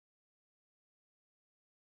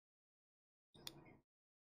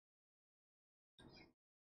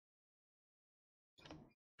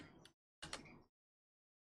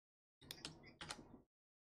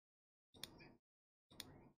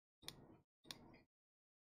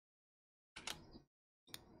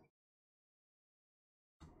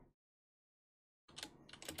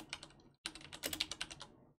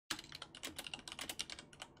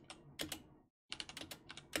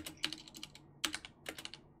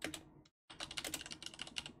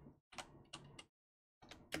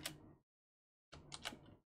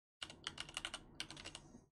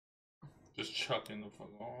Just chucking the fuck.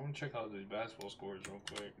 Oh, I'm gonna check out the basketball scores real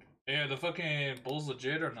quick. Yeah, the fucking Bulls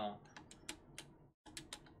legit or not?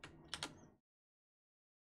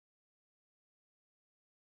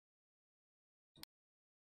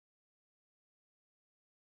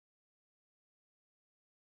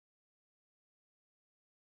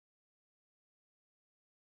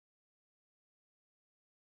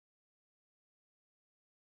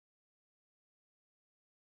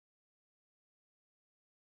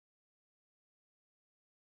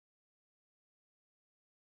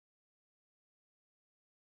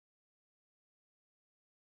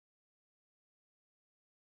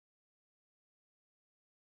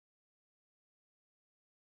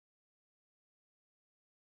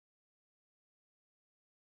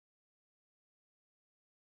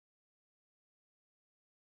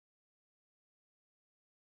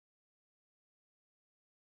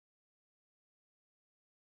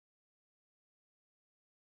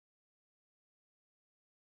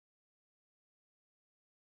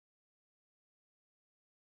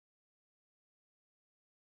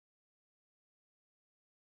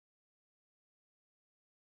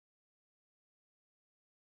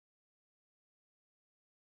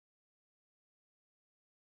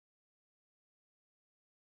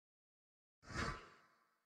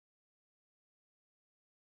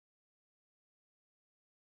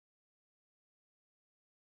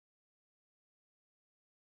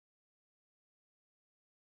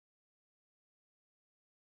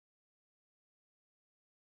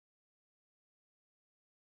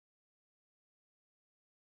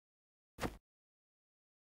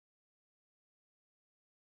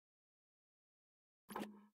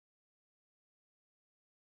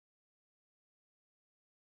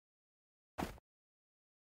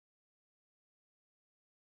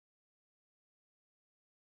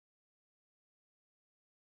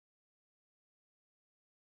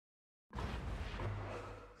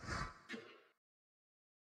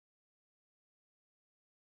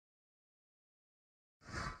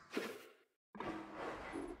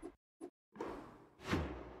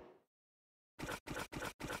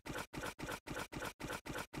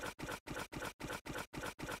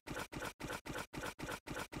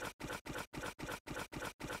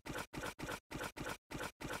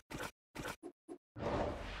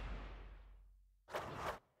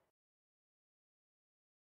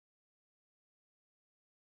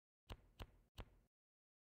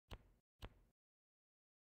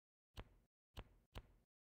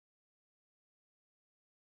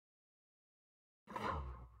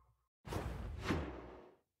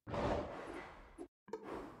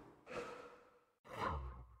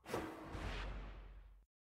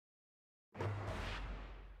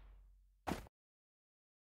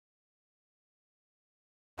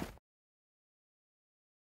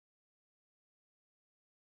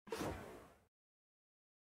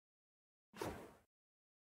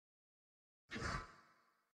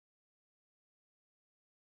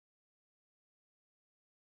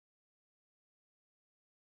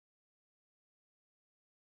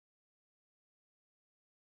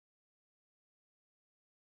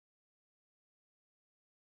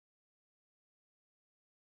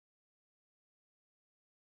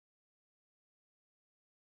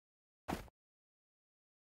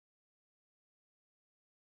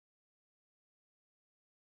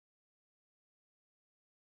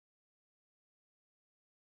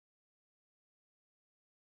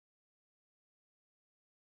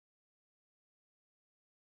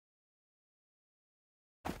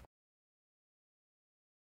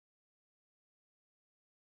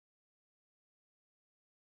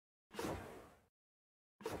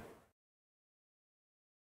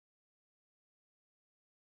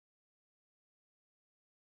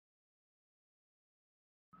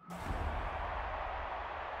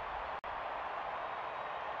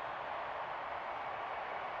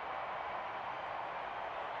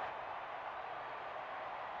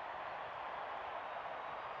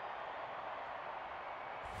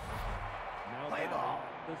 Play ball.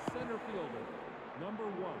 The center fielder, number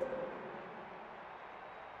 1.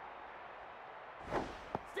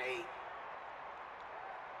 Steve.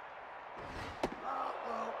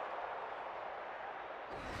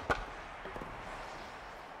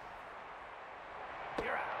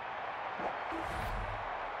 You're out.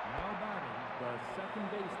 Now batting, the second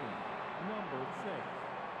baseman, number 6.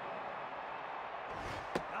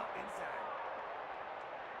 Up inside.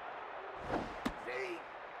 Steve.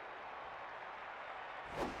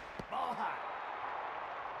 Ball high.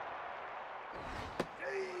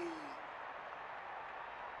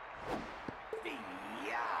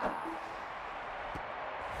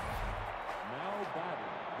 Now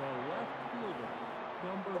batting, the left fielder,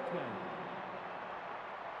 number 10.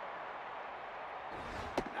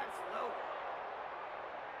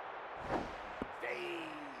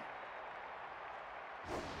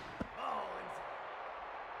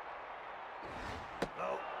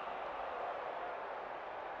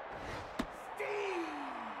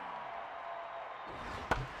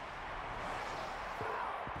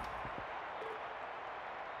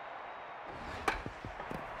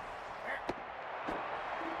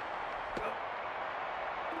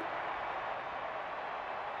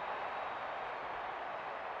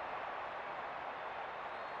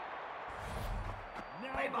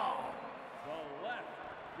 Now Play ball. the left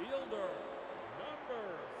fielder, number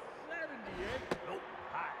 78. Nope.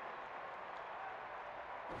 High.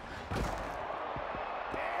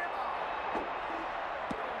 Fair ball.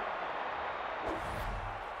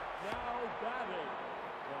 Now batting,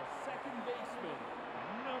 the second baseman,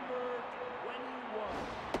 number 21.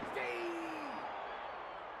 Steve.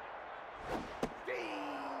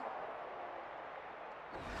 Steve.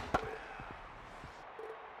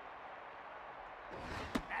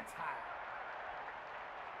 That's high.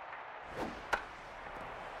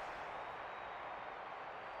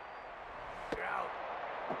 You're out.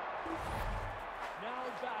 Now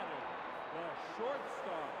batting, the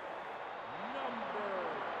shortstop, number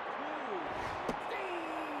 2.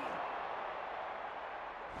 Steve.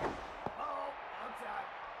 Oh, outside.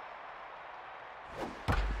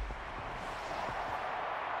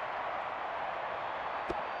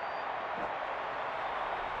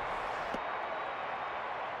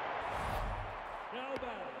 Now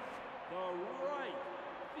batting, the right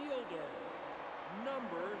fielder,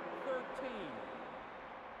 number 13.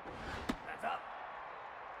 That's up.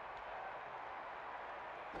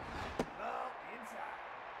 Oh, inside.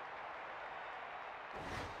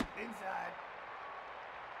 Inside.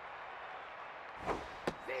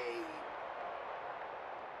 See.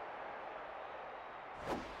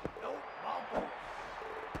 Nope, ball four.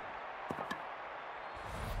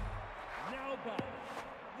 Now batting,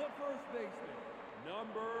 the first baseman,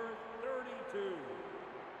 number 32.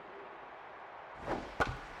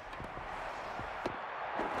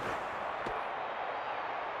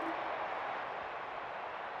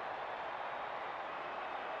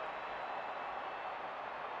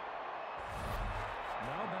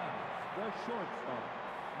 Now batting, the shortstop,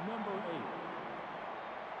 number 8.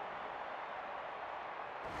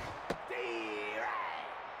 See, right.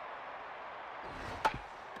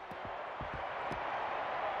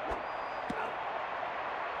 Out.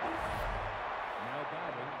 Now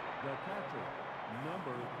batting, the catcher,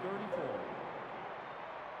 number 34.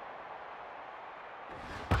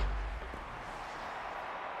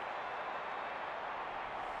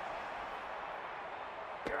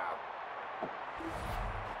 You're out.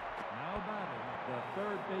 Now batting, the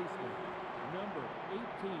third baseman, number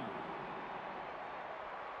 18.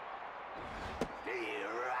 See,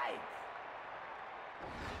 right.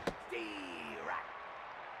 See, right.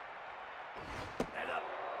 Head up.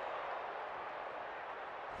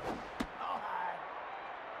 All high.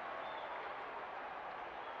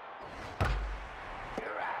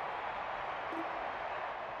 You're out.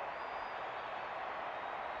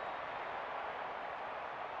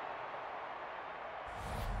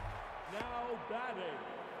 Now batting,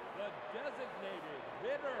 the designated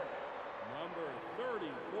hitter, number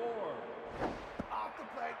 34. Off the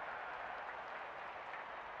plate.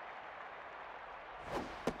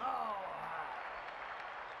 Oh, high.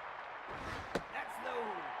 That's low.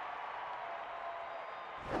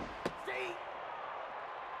 Stay.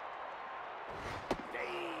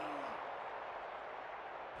 Stay.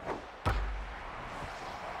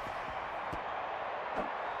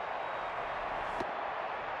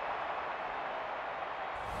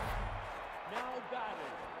 Now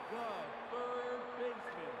batting, the third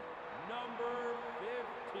baseman, number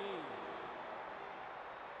 15.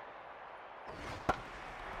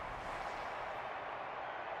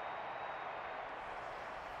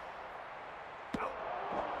 Out.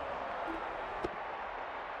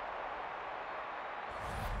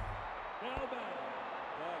 Now batting,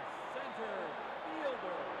 the center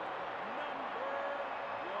fielder, number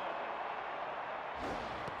 1.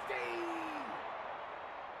 Steve.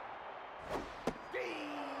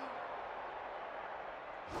 Steve.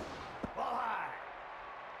 Ball high.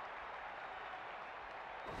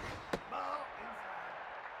 Ball inside.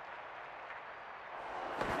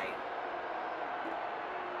 Stay.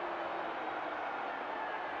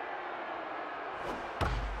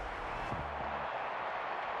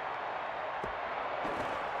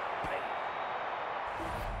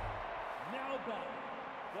 Now batting,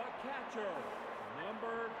 the catcher,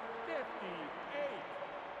 number 58.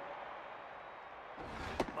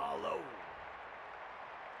 Ball low.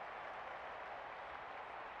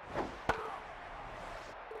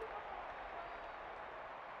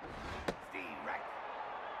 Steve right.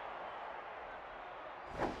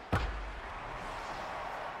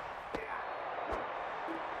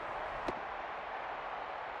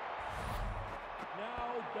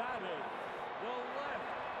 Now batting, the left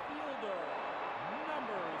fielder,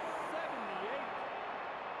 number 78.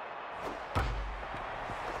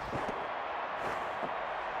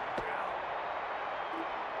 You're out.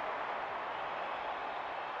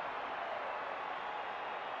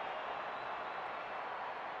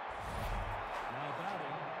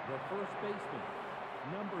 the first baseman,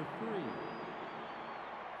 number 3.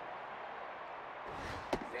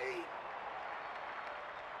 See?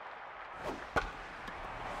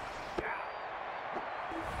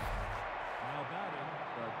 Now batting,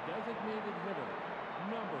 the designated hitter,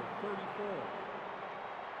 number 34.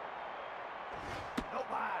 Nope,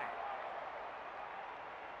 high.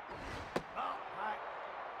 Ball high.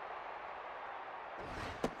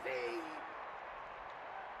 See?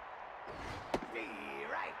 See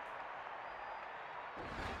right.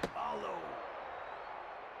 Ball low.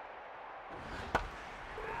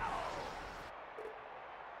 Foul.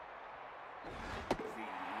 See,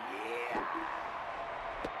 yeah.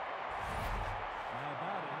 Now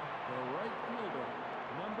batting, the right fielder,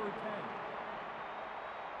 number 10.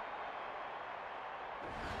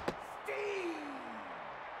 Steve.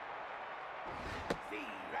 See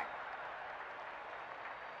right.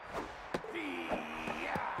 See,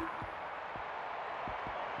 yeah.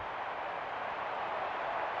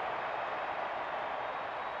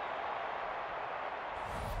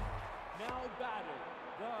 Now batting,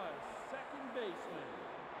 the second baseman,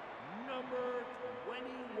 number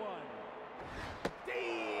 21.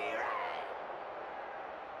 See right.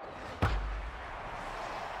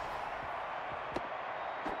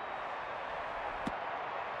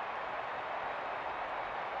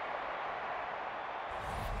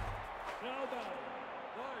 Now batting,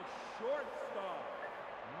 the shortstop,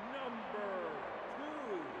 number 2.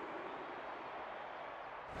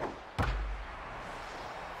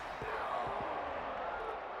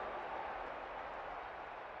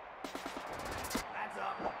 That's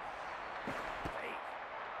up. Safe.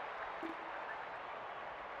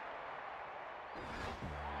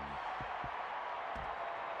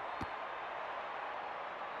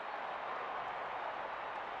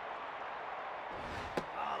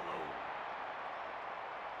 Follow.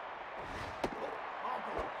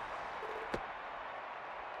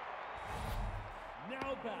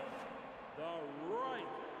 Now batting, the right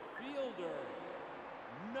fielder,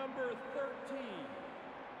 number 13.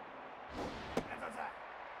 That's outside.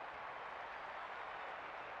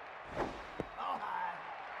 All high.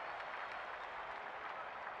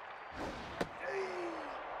 Hey.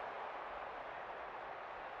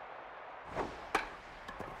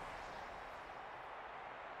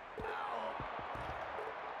 Ow.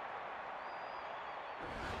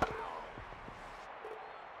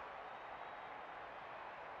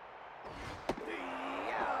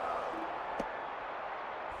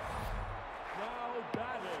 Now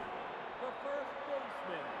batting, the first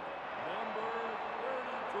baseman, number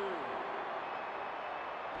 32.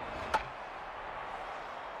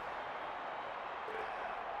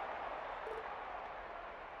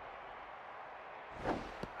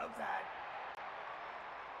 Outside.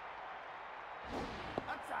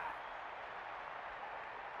 Outside.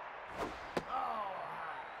 Oh,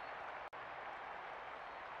 high.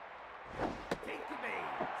 Take the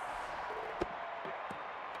base.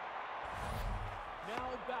 Now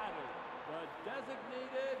batting, the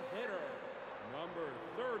designated hitter, number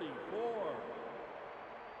 34.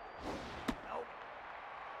 Nope.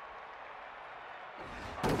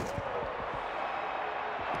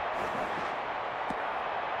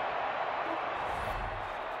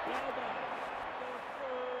 Now batting, the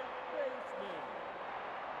third baseman,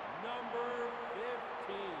 number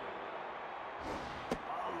 15.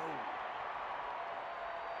 Follow.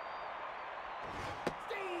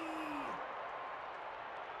 Steve.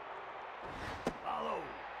 Follow.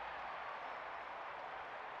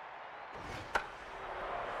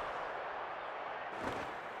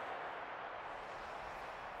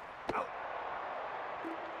 Out.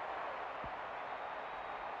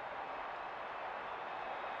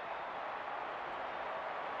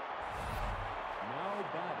 Now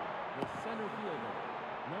batting, the center fielder,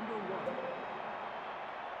 number 1.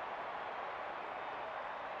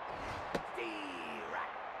 Steve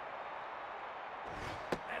right.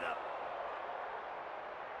 Head up.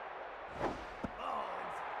 Ball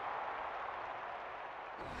inside.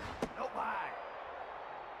 Nope, high.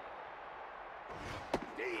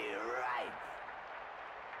 Steve right.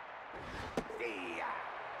 Steve out.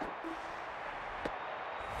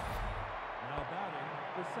 Now batting,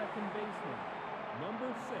 the second baseman, number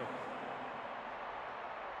 6.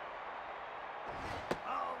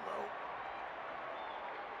 Ball low.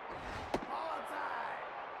 Ball outside.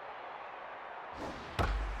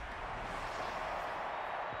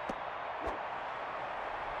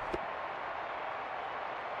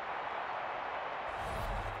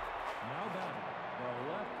 Now batting, the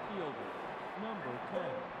left fielder, number 10.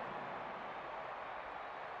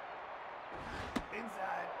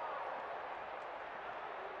 Inside.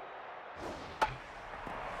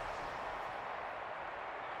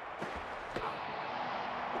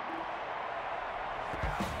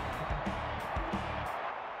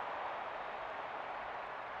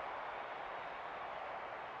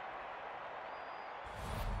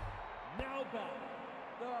 bat,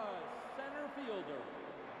 the center fielder,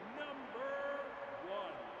 number 1.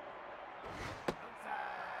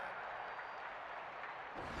 Outside.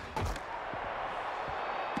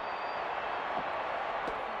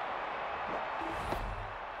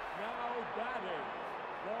 Now batting,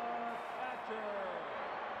 the catcher,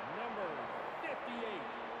 number 58.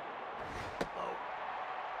 Low.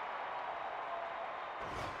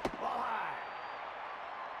 Ball high.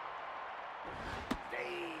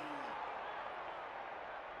 Stay.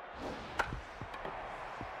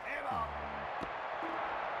 Air ball.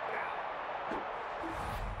 Down.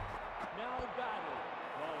 Now batting,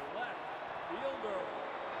 the left fielder,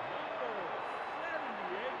 number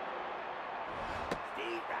 78.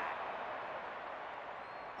 Steve right.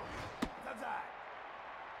 Outside.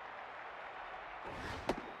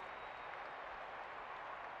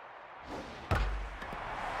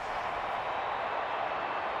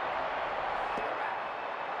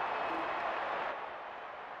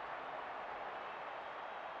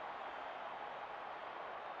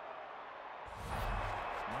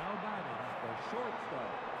 Now batting, the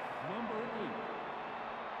shortstop, number 8.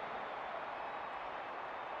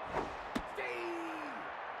 Steve.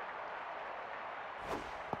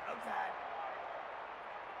 Outside.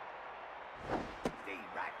 Steve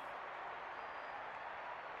right.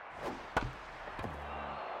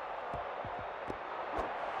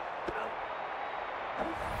 Out.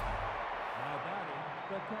 Now batting,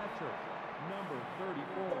 the catcher, number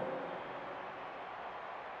 34.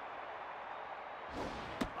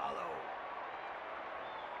 Follow.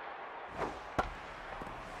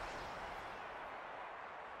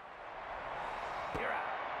 You're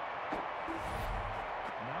out.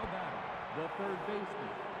 Now batting, the third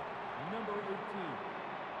baseman, number 18.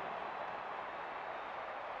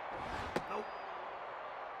 Nope.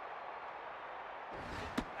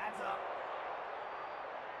 That's up.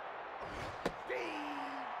 Steve.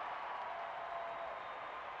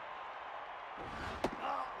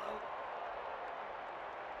 Oh, low.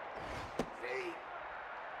 Steve.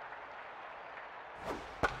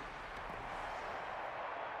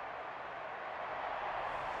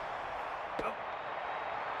 Nope.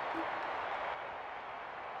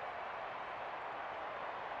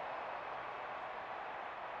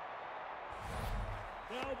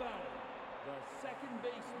 Now batting, the second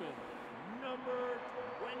baseman, number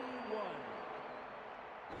 21.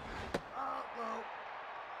 Oh, low.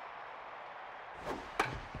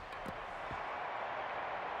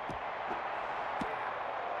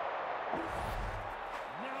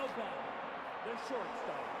 Now batting, the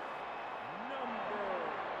shortstop, number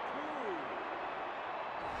 2.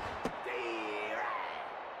 Steve right.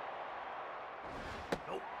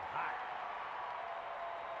 Nope. High.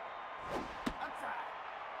 Outside.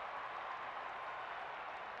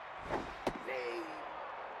 Steve.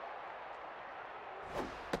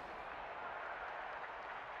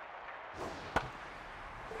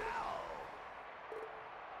 Ow.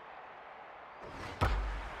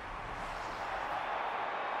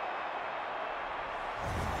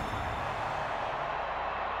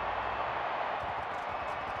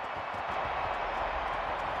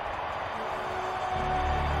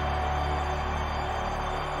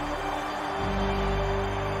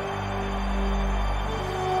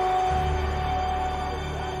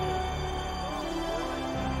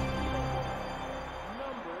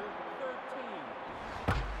 Number 13.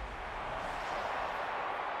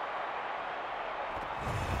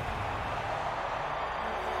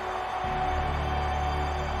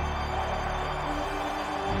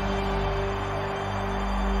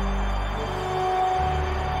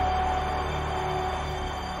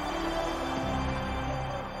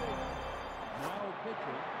 Now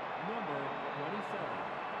pitching, number 27.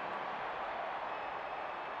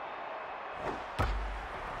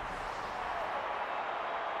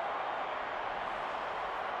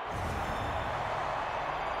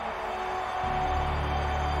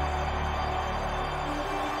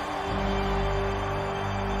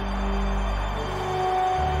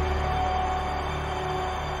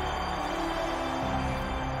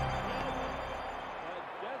 The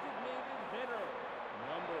designated hitter,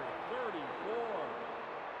 number 34.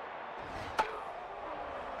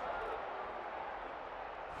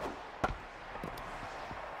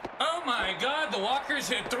 Oh my God, the Walkers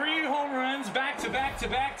hit 3 home runs back to back to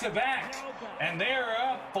back to back, and they are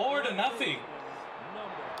up 4-0. Number 15.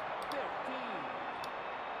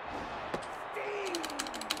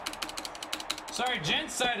 Sorry,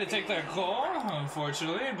 Gents decided to take that call,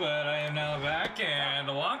 unfortunately, but I am now back, and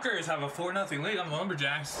the Walkers have a 4-0 lead on the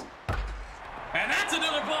Lumberjacks. And that's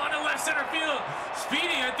another ball in the left center field.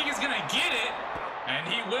 Speedy, I think, is going to get it. And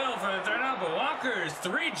he will for the third out, but Walker's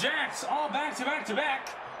 3 jacks, all back to back to back.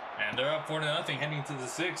 And they're up 4-0 heading to the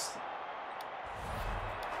 6th.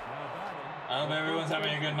 I hope everyone's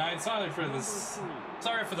having a good night. Sorry for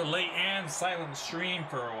the late and silent stream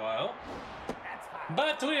for a while.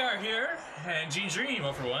 But we are here, and Gene Dream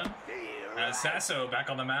 0 for 1. Sasso back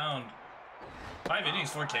on the mound. 5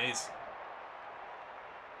 innings, 4 Ks.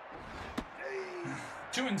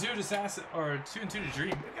 2-2 to Sasso, or 2-2 to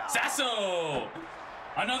Dream. Sasso!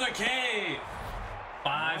 Another K!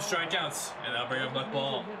 5 strikeouts, and that'll bring up Buck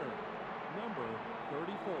Ball. Number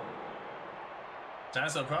 34.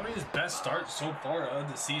 Sasso probably his best start so far of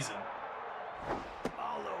the season.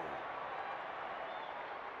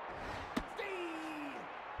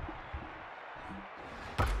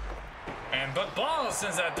 And Buck Ball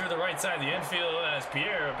sends that through the right side of the infield as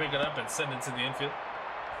Pierre will pick it up and send it to the infield.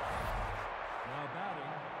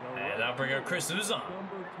 And that'll bring up Chris Luzon.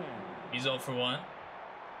 He's 0 for 1.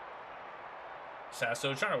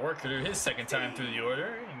 Sasso trying to work through his second time through the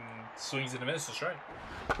order and swings and a miss to strike.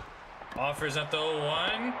 Offers at the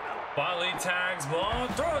 0-1. Botley tags ball.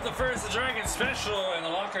 Throw it the first. The Dragon special and the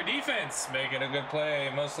Walker defense making a good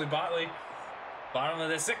play. Mostly Botley. Bottom of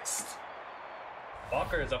the 6th.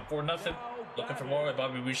 Walker is up 4-0. Looking for more with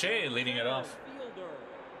Bobby Boucher leading it off.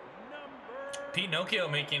 Pete Nokia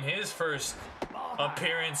making his first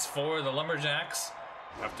appearance for the Lumberjacks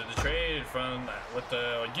after the trade from with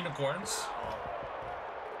the Unicorns.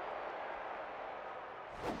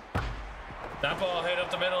 That ball hit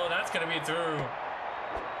up the middle, and that's going to be through.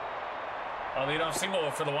 A leadoff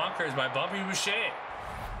single for the Walkers by Bobby Boucher.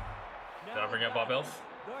 That'll bring up Bob Elf.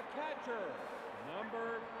 The catcher,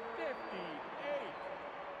 number 58.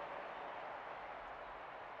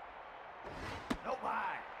 No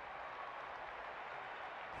bye.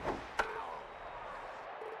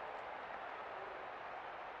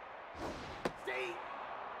 Stay.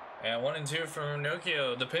 And 1-2 from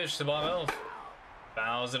Nokia. The pitch to Bob Elf.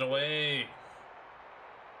 Fouls it away.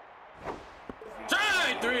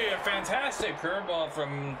 Strike 3, a fantastic curveball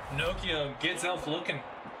from Nokia. Gets Elf looking.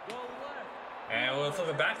 And we'll flip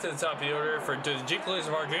it back to the top of the order for Nicholas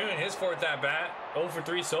Margoon. His 4th at bat. 0 for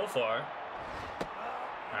 3 so far.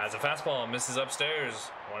 As a fastball misses upstairs.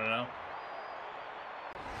 1-0.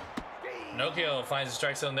 Nokia finds the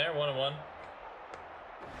strike zone there. 1-1.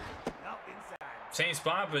 Same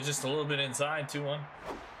spot, but just a little bit inside. 2-1.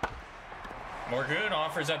 Morgoon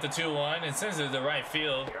offers at the 2-1 and sends it to the right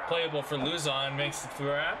field. Playable for Luzon, makes the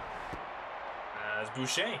grab. As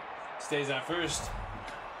Boucher stays at first.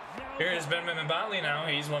 Here is Benjamin Botley now.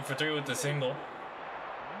 He's 1 for 3 with the single.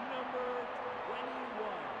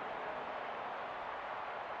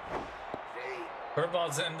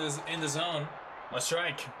 Curveball's in the zone. A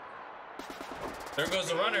strike. There goes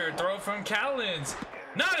the runner. Throw from Cowlins.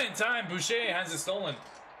 Not in time. Boucher has it stolen.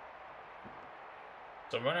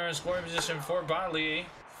 The runner in scoring position for Botley.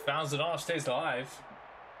 Fouls it off, stays alive.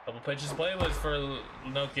 Double pitches play with for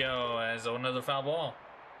Nokia as another foul ball.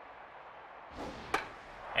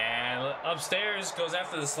 And upstairs goes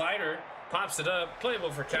after the slider. Pops it up.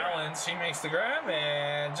 Playable for Cowlins. She makes the grab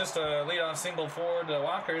and just a leadoff single for the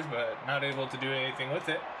Walkers, but not able to do anything with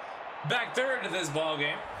it. Back third of this ball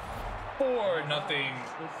game.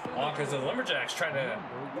 4-0. Walkers of the Lumberjacks try to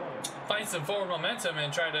find some forward momentum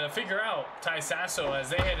and try to figure out Ty Sasso as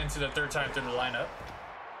they head into the 3rd time through the lineup.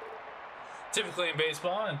 Typically in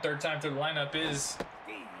baseball, and 3rd time through the lineup is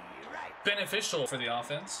beneficial for the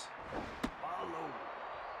offense.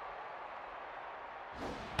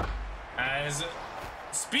 As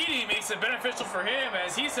Speedy makes it beneficial for him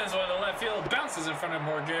as he sends one to left field, bounces in front of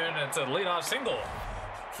Morgan. It's a leadoff single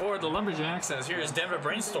for the Lumberjacks as here is Denver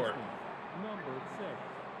Brainstorm. Number 6.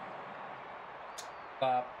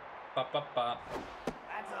 Bop, bop, bop, bop.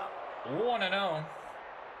 That's up. 1-0.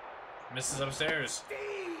 Misses upstairs.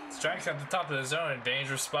 Strikes at the top of the zone.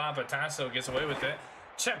 Dangerous spot, but Tasso gets away with it.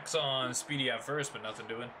 Checks on Speedy at first, but nothing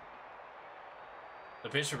doing. The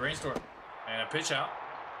pitch for Brainstorm. And a pitch out.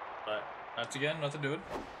 But once again, nothing doing.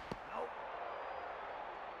 Nope.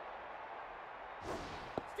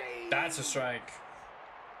 Stay. That's a strike.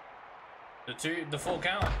 The full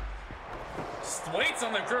count. Waits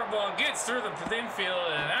on the curveball, gets through the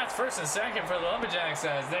infield, and that's 1st and 2nd for the Lumberjacks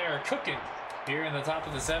as they are cooking here in the top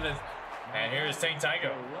of the 7th. And here is Tank Tygo. The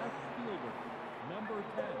left fielder, number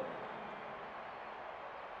 10.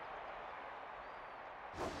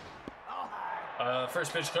 Oh, hi.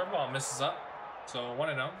 First pitch curveball misses up, so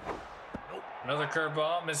 1-0. Nope. Another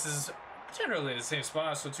curveball misses generally the same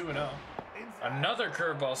spot, so 2-0. Inside. Another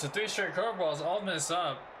curveball, so 3 straight curveballs all miss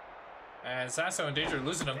up. And Sasso in danger of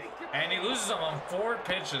losing them. And he loses them on 4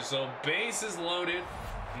 pitches, so bases loaded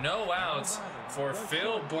No outs for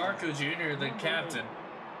Phil Barco Jr., the captain.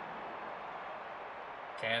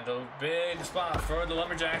 Candle, big spot for the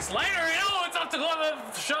Lumberjacks. Slider, oh, it's off the glove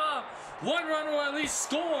of Shaw. One run will at least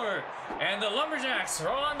score. And the Lumberjacks are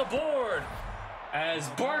on the board as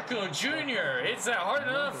Barco Jr. hits that hard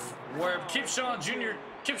enough where Kip Shaw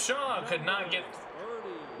could not get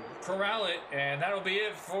corral it. And that'll be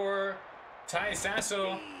it for Ty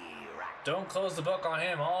Sasso. Don't close the book on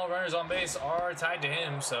him. All runners on base are tied to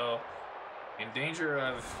him, so in danger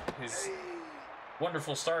of his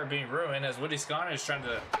wonderful start being ruined as Woody Scott is trying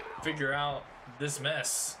to figure out this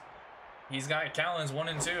mess. He's got Callens 1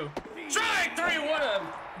 and 2. Strike 3! What an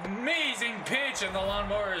amazing pitch, and the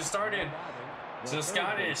lawnmower has started. So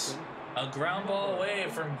Scottish, a ground ball away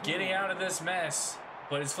from getting out of this mess,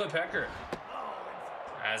 but it's Flip Hecker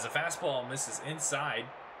as a fastball misses inside.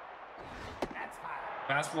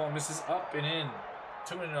 Fastball misses up and in.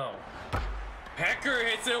 2-0. Hecker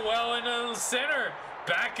hits it well into the center.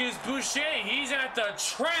 Back is Boucher. He's at the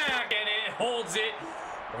track and it holds it.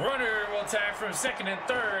 Runner will tag from second and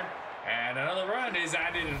third. And another run is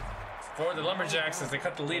added for the Lumberjacks as they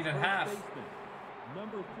cut the lead in half.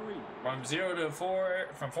 From 0 to 4,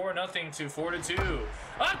 from 4-0 to 4-2.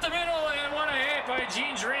 Up the middle and what a hit by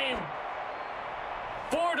Gene Dream.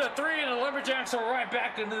 4-3 and the Lumberjacks are right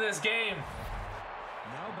back into this game.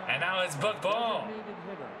 And now it's Buck Ball.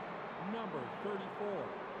 Number 34.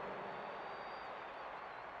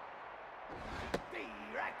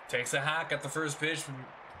 Takes a hack at the first pitch.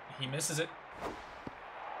 He misses it.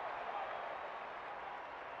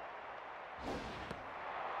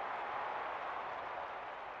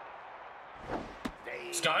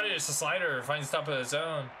 Scottish, the slider, finds the top of the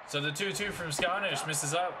zone. So the 2-2 from Scottish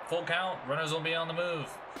misses up. Full count. Runners will be on the move.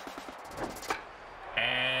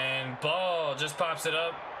 And Ball just pops it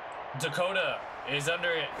up. Dakota is under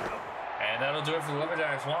it. And that'll do it for the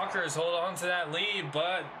Lumberjacks. Walkers hold on to that lead,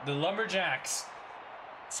 but the Lumberjacks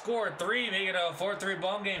scored 3, making it a 4-3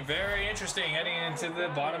 ball game. Very interesting heading into the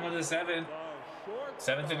bottom of the 7th.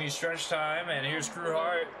 7th inning stretch time, and here's Crew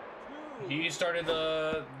Hart. He started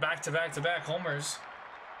the back-to-back-to-back homers.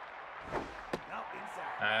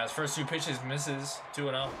 His first 2 pitches misses.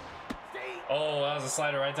 2-0. Oh, that was a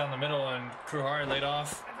slider right down the middle, and Crew Hart laid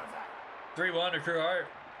off. 3-1 to Crew Hart.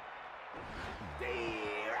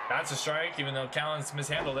 That's a strike, even though Callens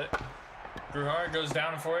mishandled it. Crew Hart goes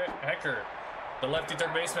down for it. Hecker, the lefty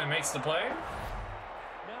third baseman, makes the play.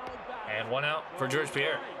 And 1 out for George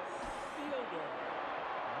Pierre.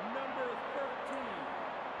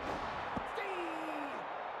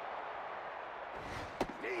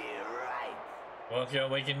 Nokio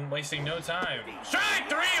wasting no time. Strike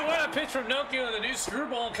 3! What a pitch from Nokio, the new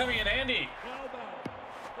screwball coming in handy.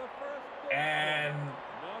 And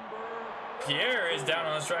Pierre is down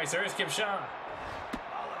on the strikes. There's Kip Shaw.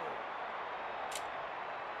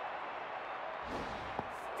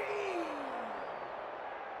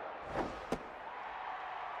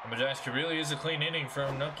 Lumberjacks could really use a clean inning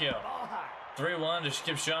from Nokio. 3-1 to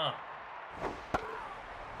Kip Shaw.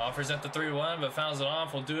 Offers at the 3-1, but fouls it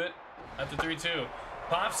off. We'll do it at the 3-2.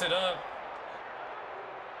 Pops it up.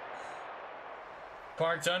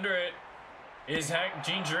 Parked under it is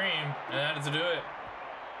Gene Dream, and that to do it.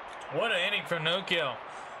 What an inning from Nokio.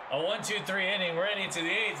 A 1-2-3 inning. We're heading to the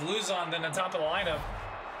 8th. Luzon then the top of the lineup.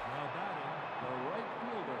 Now batting, the right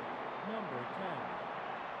fielder, number 10.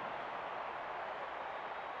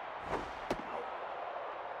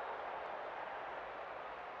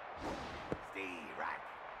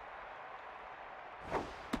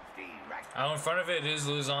 Out in front of it is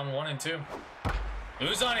Luzon 1 and 2.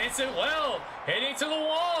 Luzon hits it well, hitting to the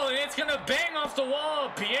wall, and it's gonna bang off the wall.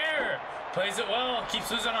 Pierre plays it well, keeps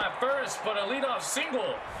Luzon at first, but a leadoff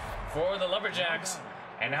single for the Lumberjacks.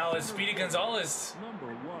 And now it's Speedy Gonzalez. Number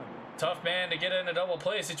 1. Tough man to get in a double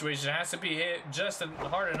play situation. It has to be hit just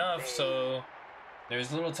hard enough, so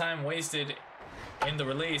there's little time wasted in the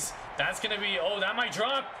release. That's gonna be, oh, that might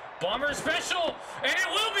drop. Bomber special, and it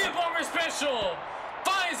will be a bomber special.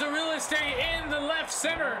 Finds the real estate in the left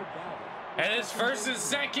center. And it's first and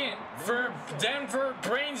second for Denver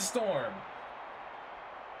Brainstorm.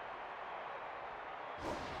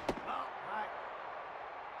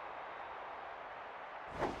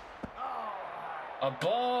 A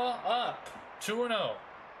ball up, 2-0.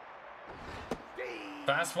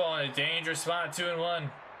 Fastball in a dangerous spot, 2-1.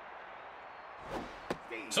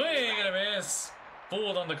 Swing and a miss.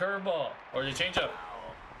 Fooled on the curveball, or the changeup.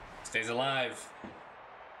 Stays alive.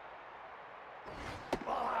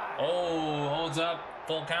 Oh, holds up,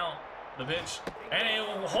 full count, the pitch. And it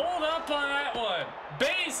will hold up on that one.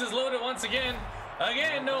 Base is loaded once again.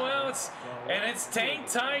 Again, no outs. And it's Tank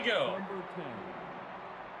Tygo.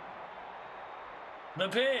 The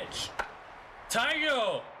pitch.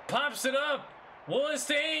 Tygo pops it up. Will it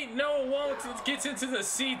stay? No, it won't. It gets into the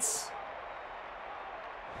seats.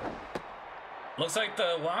 Looks like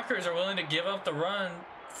the Walkers are willing to give up the run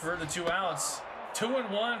for the 2 outs.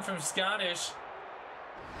 2-1 from Scottish.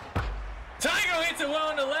 Tygo hits it well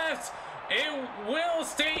on the left. It will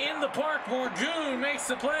stay in the park. Morgoon makes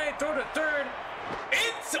the play. Throw to third.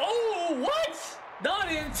 It's, oh, what?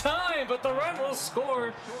 Not in time, but the run will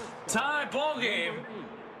score. Tie ball game.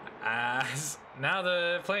 As now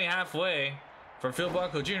the play halfway for Phil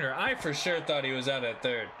Barco Jr. I for sure thought he was out at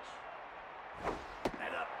third.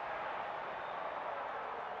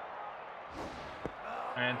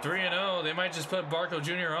 And 3-0, they might just put Barco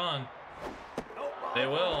Jr. on. They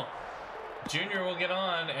will. Jr. will get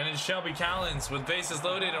on, and it's Shelby Callens with bases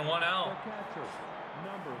loaded and 1 out.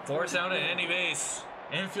 Force out at any base.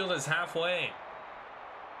 Infield is halfway.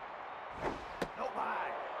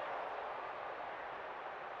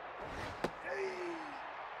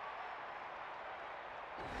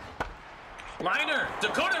 Liner,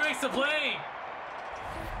 Dakota makes the play.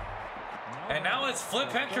 And now it's Flip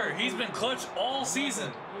Hecker. He's been clutch all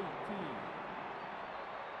season.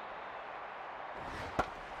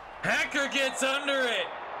 Hecker gets under it.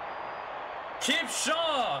 Kip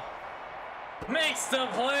Shaw makes the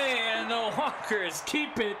play, and the Walkers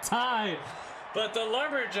keep it tied. But the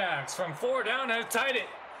Lumberjacks from 4 down have tied it.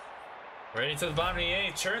 Ready to the bottom of the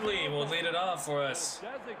 8th. Churnley will lead it off for us.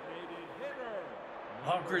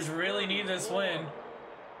 Walkers really need this win.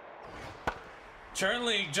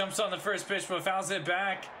 Churnley jumps on the first pitch but fouls it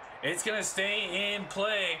back. It's going to stay in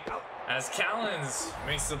play as Callens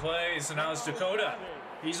makes the play. So now it's Dakota.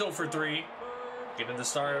 He's 0 for 3. Getting the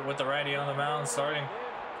start with the righty on the mound starting.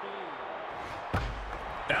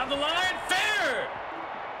 Down the line, fair!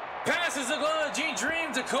 Passes the glove, Gene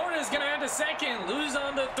Dream. Dakota is going to add a second. Lose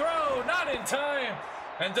on the throw, not in time.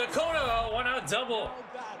 And Dakota, 1 out double.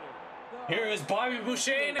 Here is Bobby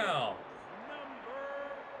Boucher now.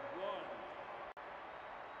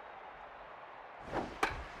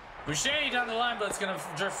 Boucher down the line, but it's going to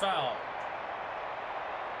drift foul.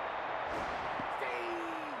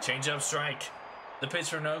 Change up strike. The pitch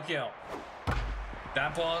for Nokia.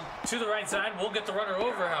 That ball to the right side. We'll get the runner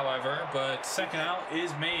over, however, but second out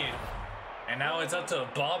is made. And now it's up to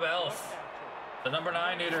Bob Elf. The number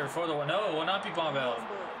 9 hitter for the one. No, it will not be Bob Elf.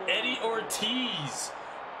 Eddie Ortiz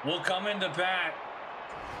will come into bat.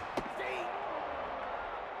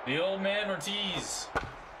 The old man Ortiz.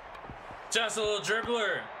 Just a little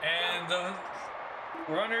dribbler, and the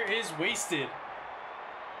runner is wasted.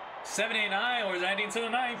 7-8-9, we're heading to the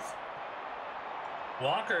 9th.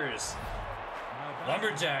 Walkers.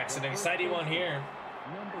 Lumberjacks, an exciting one here.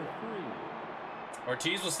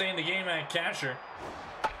 Ortiz will stay in the game at catcher.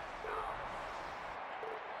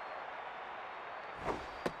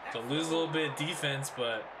 So lose a little bit of defense,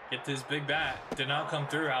 but get this big bat. Did not come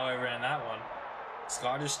through, however, in that one.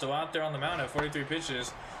 Scottish still out there on the mound at 43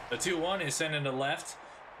 pitches. The 2-1 is sent into left.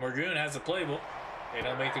 Morgoon has a playable. They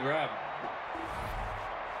don't make the grab.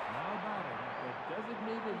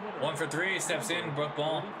 1 for 3, steps in, Buck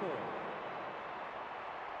Ball.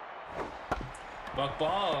 Buck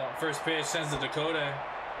Ball, first pitch, sends to Dakota.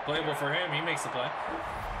 Playable for him, he makes the play.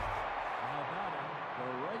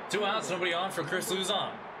 2 outs, nobody on for Chris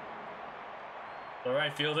Luzon. The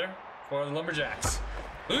right fielder for the Lumberjacks.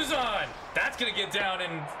 Luzon, that's gonna get down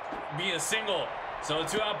and be a single. So a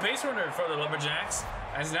 2-out base runner for the Lumberjacks,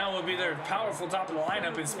 as now will be their powerful top of the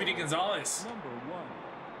lineup in Speedy Gonzalez.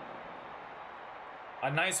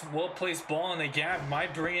 A nice well-placed ball in the gap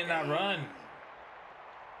might bring in that run.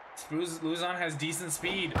 Luzon has decent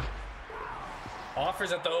speed.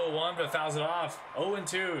 Offers at the 0-1, but fouls it off.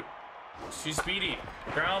 0-2. She's speedy.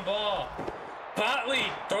 Ground ball. Botley,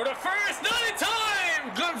 throw to first, not in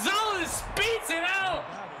time! Gonzalez speeds it out!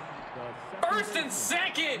 First and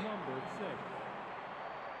second!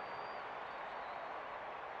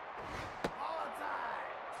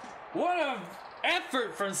 What an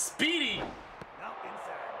effort from Speedy!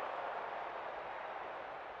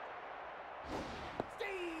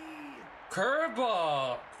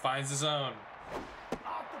 Curveball finds the zone.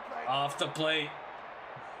 Off the plate.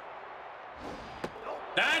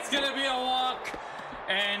 That's gonna be a walk.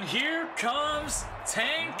 And here comes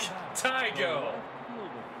Tank Tygo.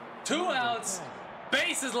 2 outs.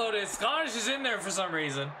 Bases loaded. Scottish is in there for some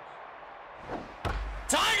reason.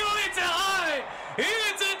 Tygo hits it high. He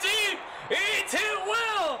hits it deep. It's hit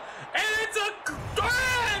well. And it's a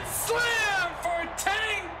grand slam for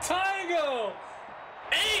Tank Tygo.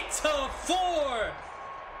 8-4.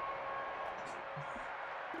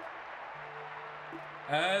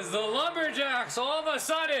 As the Lumberjacks all of a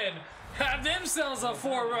sudden have themselves a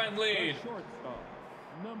 4-run lead. The shortstop,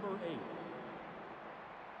 number 8.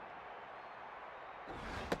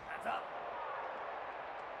 That's up.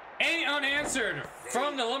 8 unanswered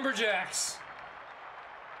from the Lumberjacks.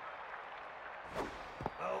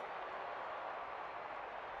 Oh.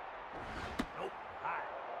 Nope. High.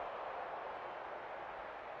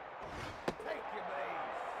 Take your base.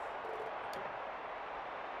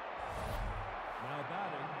 Now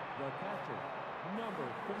batting, the catcher, number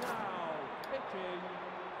 2. Now pitching,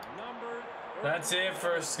 number 30. That's it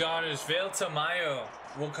for Scottish. Vale Tamayo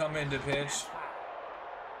will come in to pitch.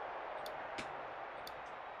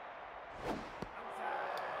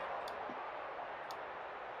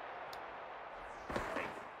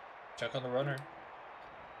 Check on the runner.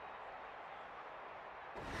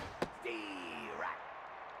 Steve right.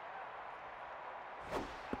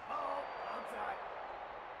 Oh, outside.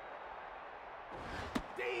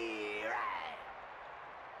 Steve right.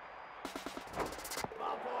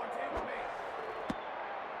 Ball forward to base.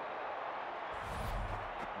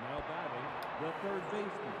 Now batting, the third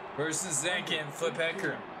baseman. First and second, Flip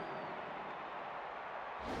Hecker.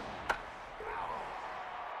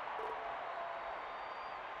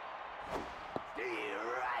 Steve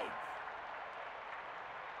right.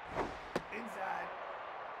 Inside.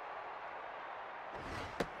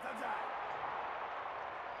 Outside.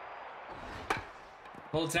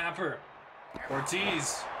 Pull tapper.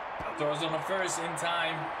 Ortiz throws on the first in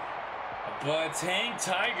time. But Tank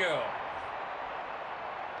Tygo.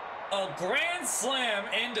 A grand slam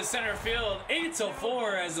into center field.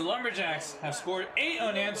 8-4 as the Lumberjacks have scored 8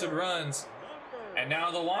 unanswered runs. And now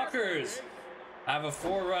the Walkers have a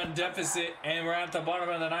 4-run deficit, and we're at the bottom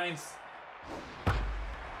of the 9th.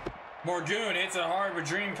 Morgoon hits it hard, but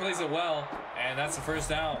Dream plays it well, and that's the first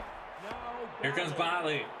out. Here comes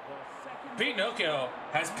Botley. Pete Nokia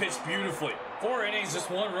has pitched beautifully. 4 innings, just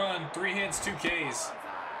 1 run, 3 hits, 2 Ks.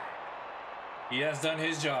 He has done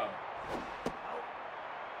his job.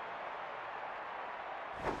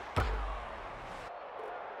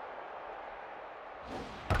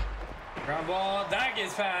 Ground ball, that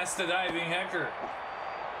gets past the diving Hecker.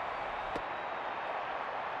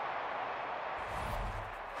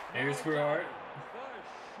 Here's Brewart. The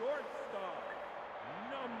shortstop,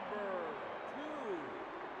 number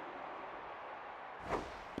 2.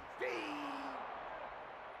 Steve.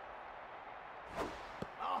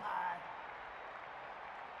 Oh, high.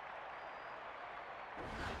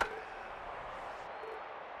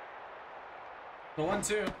 The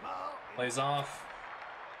 1-2 Ball. plays off.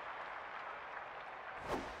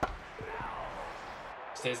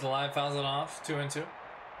 Stays alive, fouls it off. 2-2.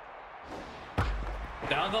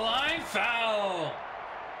 Down the line, foul.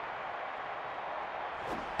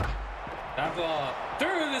 That ball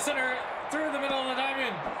through the center, through the middle of the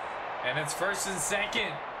diamond, and it's first and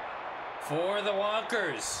second for the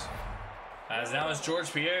Walkers. As now it's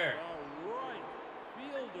George Pierre. The right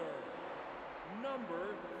fielder,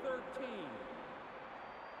 number 13.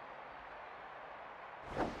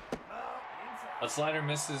 Ball inside. A slider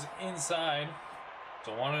misses inside.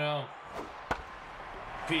 So 1-0.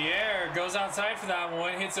 Pierre goes outside for that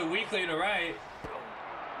one, hits it weakly to right.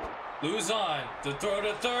 Luzon to throw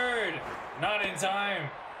to third. Not in time.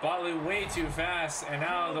 Botley way too fast. And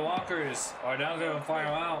now the Walkers are down there and fire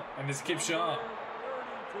him out. And it's Kip Shaw.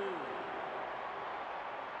 32.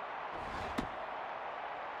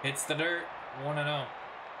 Hits the dirt. 1-0.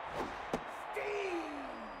 Steve.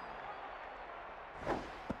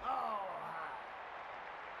 Oh, high.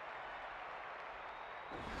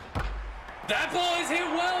 That ball is hit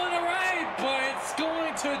well in the right, but it's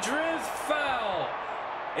going to drift foul.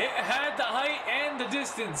 It had the height and the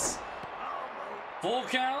distance. Full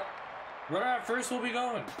count. Runner at first will be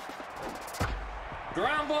going.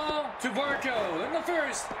 Ground ball to Barco in the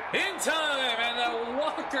first. In time, and the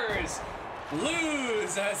Walkers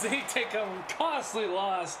lose as they take a costly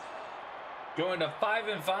loss. Going to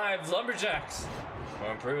 5-5. Lumberjacks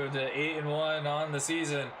will improve to 8-1 on the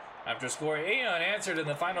season after scoring 8 unanswered in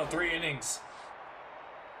the final 3 innings.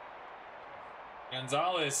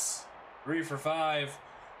 Gonzalez 3 for 5.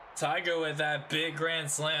 Tygo with that big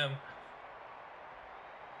grand slam.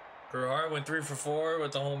 Gerhart went 3 for 4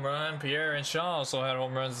 with the home run. Pierre and Shaw also had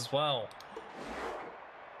home runs as well.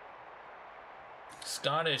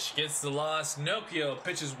 Scottish gets the loss. Nokia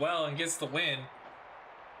pitches well and gets the win.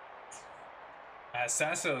 As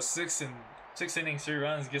Sasso 6 innings, 3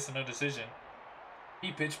 runs, gets no decision.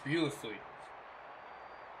 He pitched beautifully.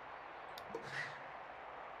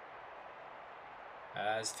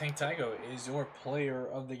 As Tank Tygo is your player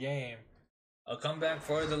of the game. A comeback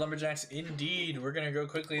for the Lumberjacks indeed. We're going to go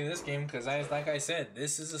quickly in this game because, like I said,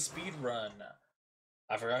 this is a speed run.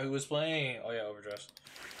 I forgot who was playing. Oh yeah, Overdress.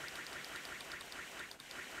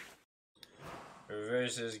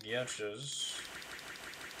 Versus Gauchos.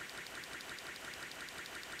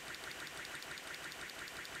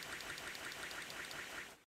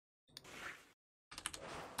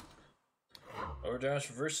 Overdash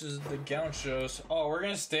versus the Gauchos. Oh, we're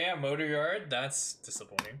gonna stay at Motor Yard? That's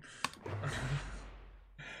disappointing.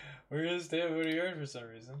 We're gonna stay at Motor Yard for some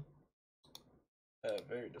reason.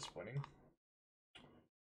 Very disappointing.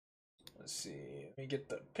 Let's see. Let me get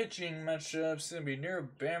the pitching matchups. It's gonna be Nero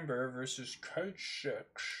Bamber versus Coach.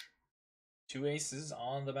 Two aces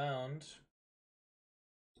on the mound.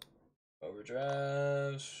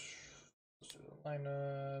 Overdrive. Let's do the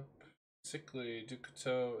lineup. Sickly,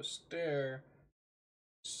 Ducato, Astaire,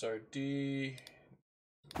 Sardi,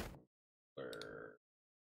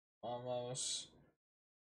 Amos,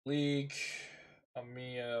 League,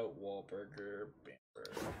 Amia, Wahlberger,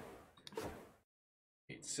 Bamber.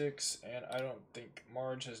 8-6, and I don't think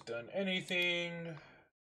Marge has done anything.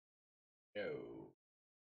 No.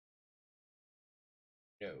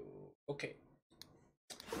 No. Okay.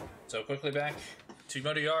 So quickly back to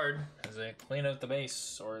Motor Yard as they clean up the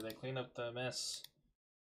base, or they clean up the mess.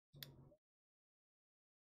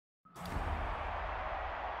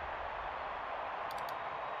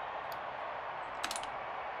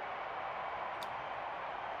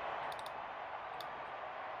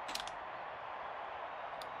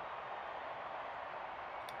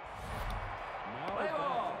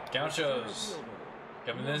 Gauchos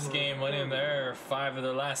coming this game, winning their 5 of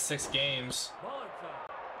their last 6 games.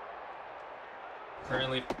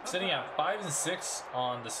 Currently sitting at 5-6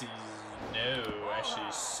 on the season. No, actually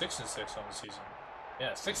 6-6 on the season.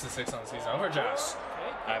 Yeah, 6-6 on the season. Overdrafts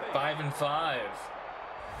at 5-5.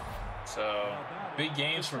 So big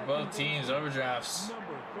games for both teams. Overdrafts.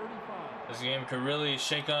 This game could really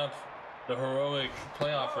shake up the heroic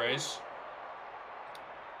playoff race.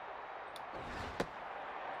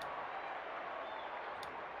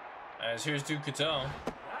 As here's Duke Cattell.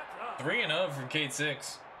 3-0 from Kate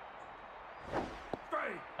 6.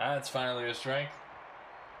 That's finally a strike.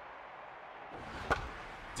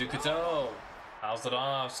 Ducato fouls it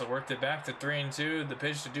off, so worked it back to 3-2. The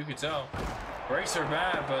pitch to Ducato. Breaks her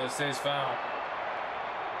bat, but it stays foul.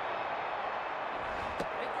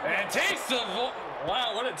 And takes the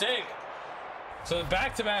wow, what a take. So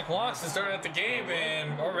back-to-back walks to start out the game,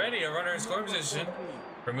 and already a runner in score position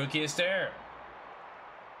for Mookie Astaire.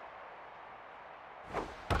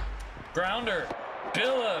 Grounder.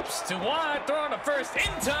 Billups to Watt, throw to first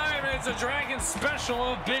in time, and it's a Dragon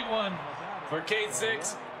special, a big one for Kate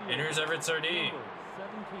 6. And here's Everett Sardine.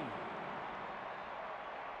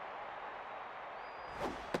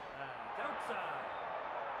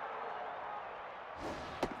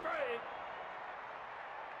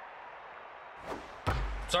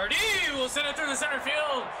 Sardine will send it through the center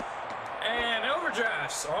field, and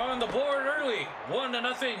Overdrafts on the board early,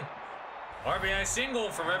 1-0. RBI single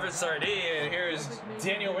from Everett Sardine, and here is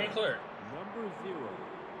Daniel Winkler.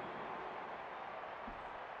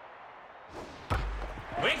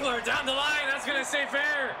 Winkler down the line, that's gonna stay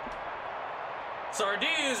fair.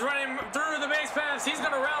 Sardine is running through the base paths. He's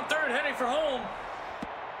gonna round third, heading for home.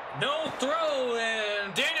 No throw,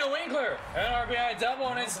 and Daniel Winkler, an RBI double,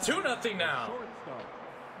 and it's 2-0 now.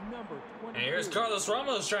 And here's Carlos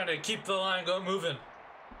Ramos trying to keep the line moving.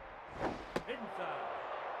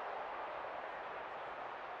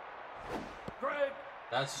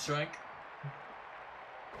 That's a strike.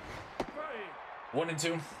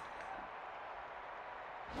 1-2.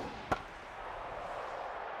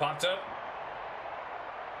 Popped up.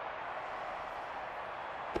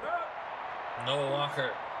 Noah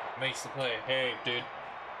Walker makes the play. Hey, dude.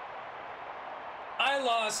 I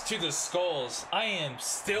lost to the Skulls. I am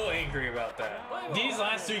still angry about that. These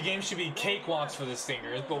last 3 games should be cakewalks for the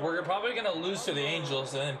Stingers, but we're probably going to lose to the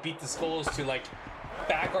Angels and then beat the Skulls to, like,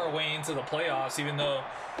 back our way into the playoffs, even though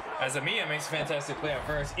Azamiya makes a fantastic play at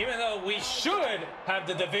first, even though we should have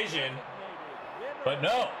the division, but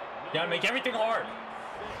no, you gotta make everything hard.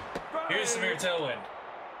 Here's Samir Tailwind.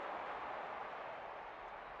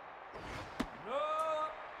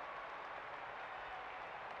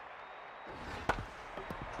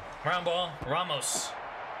 Ground ball, Ramos.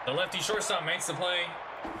 The lefty shortstop makes the play.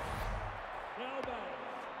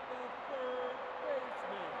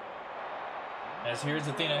 As here's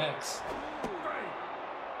Athena Hicks.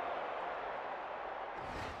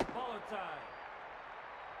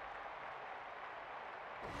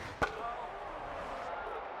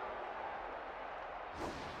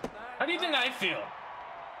 How do you think I feel?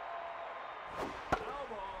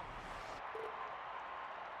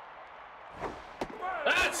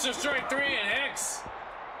 That's just strike 3, and Hicks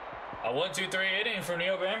A 1-2-3 inning for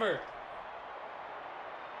Neil Bamber.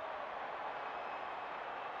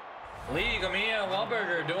 Lee Gamiya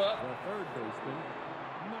Wahlberger do up. The third baseman,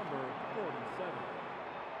 number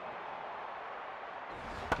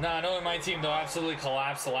 47. Nah, knowing my team, they'll absolutely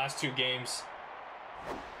collapse the last 2 games.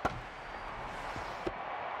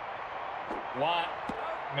 Watt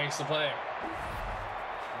makes the play. Now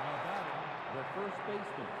batting, the first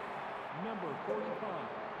baseman, number 45.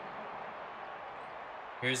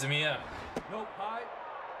 Here's Gamiya. Nope, high.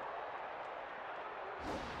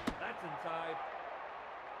 That's inside.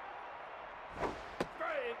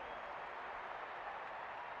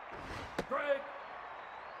 Strike.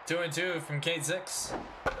 2-2 from K6.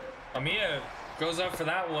 Gamiya goes up for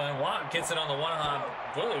that one. Watt gets it on the one hop.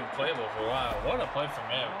 Really playable for a while. What a play from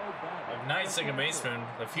him. A nice second baseman,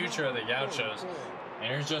 the future of the Gauchos.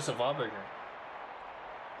 And here's Joseph Wahlberger.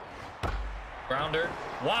 Grounder.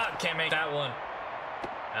 Watt can't make that one.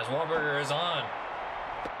 As Wahlberger is on.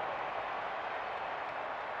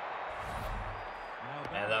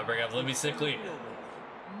 And that'll bring up Libby Sickley.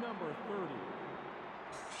 Number 30.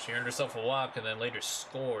 She earned herself a walk and then later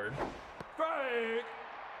scored. Strike.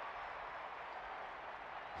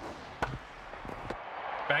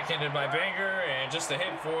 Backhanded by Banger and just a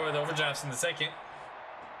hit for the overdrafts in the second.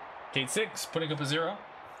 K6 putting up a 0.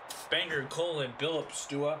 Banger, Cole, and Billups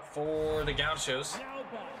do up for the Gauchos. Now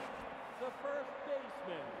batting, the first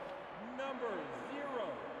baseman, number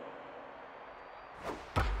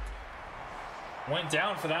 0. Went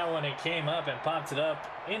down for that one and came up and popped it up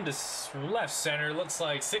into left center. Looks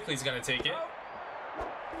like Sickley's going to take it.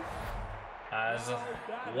 As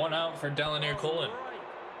one out for Delanere Colin. Right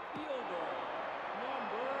fielder,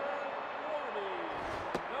 number 40.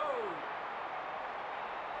 No.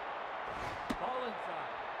 Ball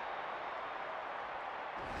inside.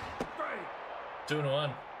 Strike.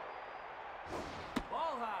 2-1.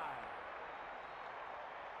 Ball high.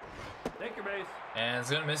 Take your base. And it's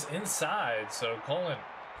going to miss inside. So Colin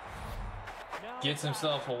Now gets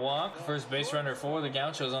himself a walk. First base runner for the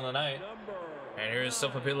Gauchos on the night. number. And here's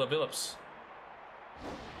Sopapila Billups.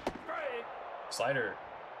 Strike. Slider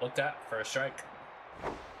looked at for a strike.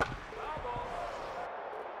 Foul ball.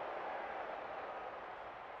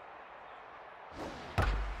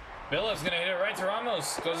 Billups gonna hit it right to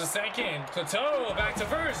Ramos. Goes to second. Coteau back to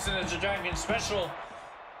first, and it's a Dragon special.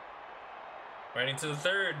 Right into the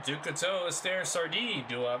third. Duke Coteau, Astaire Sardee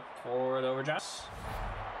do up for the overdrafts.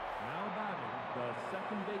 Now batting, the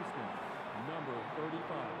second baseman, number 35.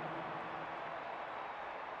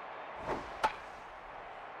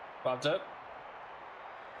 Popped up.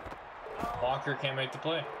 Walker can't make the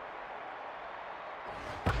play.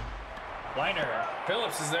 Liner.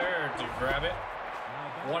 Phillips is there to grab it.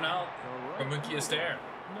 Now batting, One out the for right Mookie fielder, Astaire.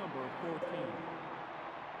 Number 14.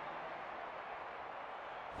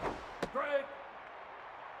 Strike.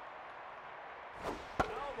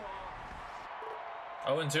 Foul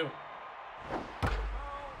ball. 0-2.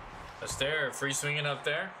 Astaire free swinging up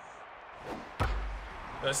there.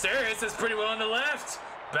 Astaire hits this pretty well on the left.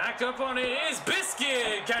 Back up on it is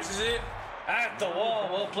Biscuit. Catches it at the wall.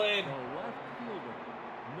 Well played. The left fielder,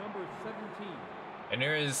 number 17. And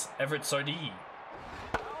there is Everett Sardee.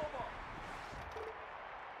 Foul ball.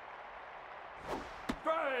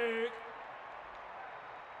 Strike.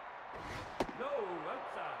 No,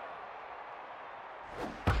 outside.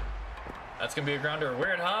 That's going to be a grounder.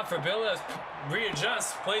 Weird hop for Billups.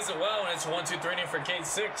 Readjusts. Plays it well. And it's 1-2-3 inning for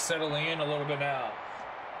K6. Settling in a little bit now.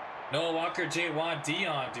 Noah Walker, J. Watt,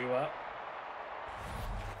 Dion do up.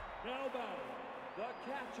 Now batting, the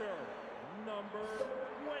catcher, number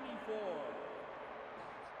 24.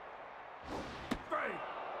 Strike.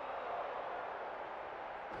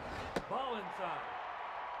 Ball inside.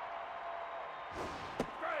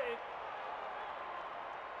 Strike.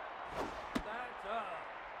 That's up.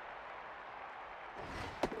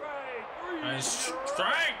 Strike. And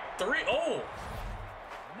strike 3. Oh!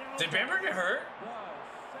 Now Did Bamber get hurt? the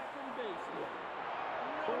second baseman,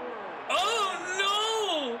 number Oh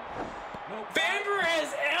no! No Bamber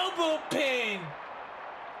has elbow pain!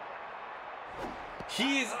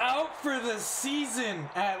 He is out for the season,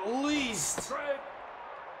 at least. strike.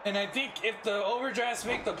 And I think if the overdrafts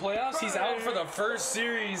make the playoffs, he's out for the first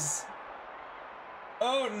series.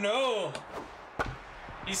 Oh no!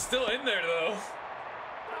 He's still in there though.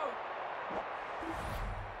 Out.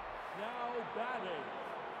 now batting,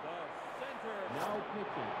 the center. Now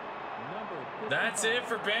pitching, number 55. That's it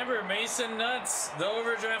for Bamber. Mason Nuts, the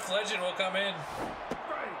overdraft legend, will come in.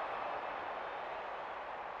 Strike.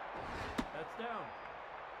 That's down.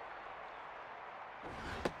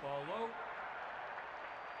 Ball low.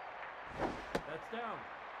 That's down.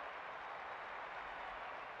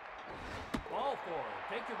 Ball four.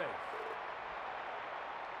 Take your base.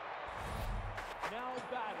 Now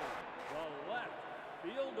batting the left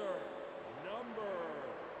fielder, number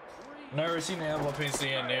 3. Never seen the elbow pinch the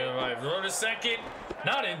end there. I rode a second.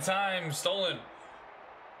 Not in time. Stolen.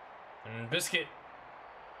 And Biscuit.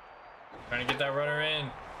 Trying to get that runner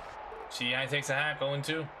in. She takes a hack.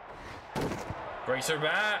 0-2. Breaks her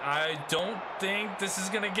bat. I don't think this is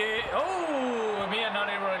going to get... Oh! Mia not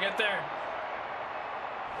able to get there.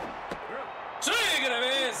 She's going to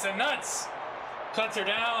miss. And nuts. Cuts her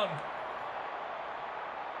down.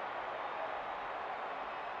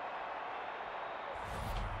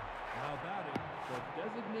 Now batting the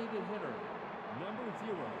designated hitter, number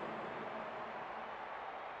 0.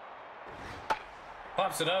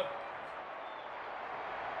 Pops it up.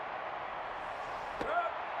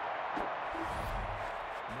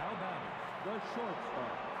 Now batting the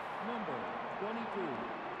shortstop, number 22.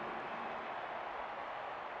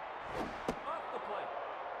 Off the plate.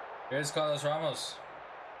 Here's Carlos Ramos.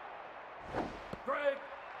 Break.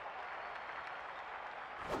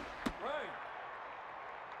 Break.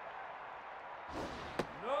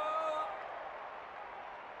 No.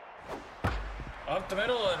 Up the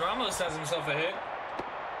middle, and Ramos has himself a hit.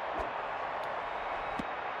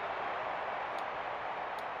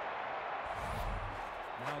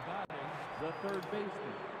 Now batting the third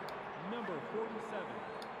baseman, number 47.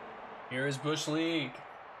 Here is Bush League.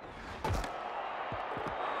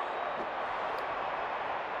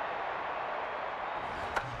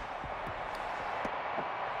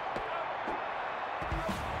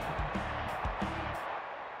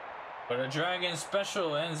 But a Dragon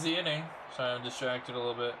special ends the inning. Sorry, I'm distracted a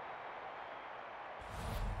little bit.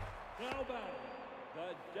 Now batting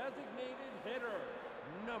the designated hitter,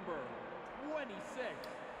 number 26.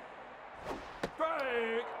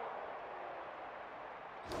 Break.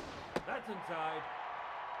 That's inside.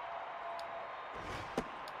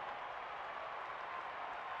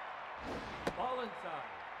 Ball inside.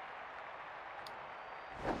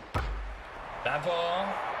 That ball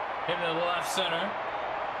hitting the left center.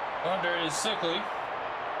 Under is Sickly. Now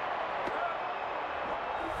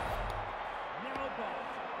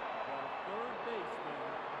batting the third baseman,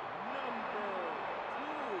 number 2.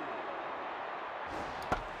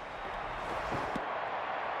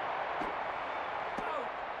 Out.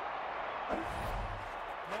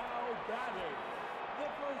 Now batting the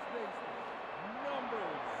first baseman, number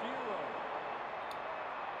 0.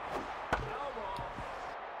 Foul ball.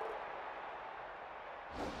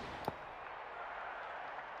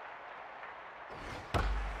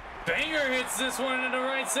 Banger hits this one into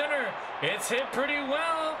right center. It's hit pretty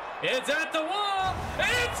well. It's at the wall.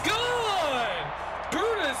 It's gone!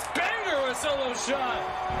 Brutus Banger, a solo shot.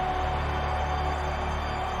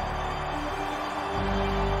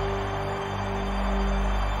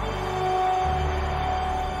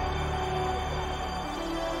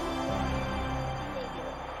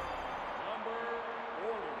 Number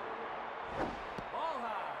 40. Ball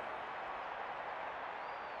high.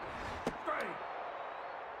 Straight.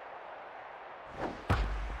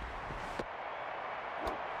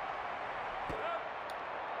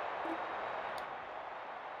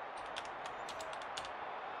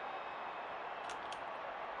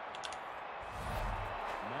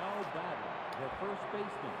 Now batting the first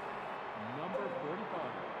baseman, number 45.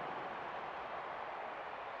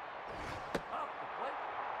 Off the plate.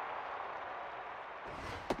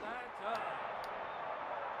 That's up.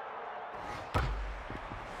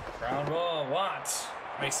 Ground ball. Watts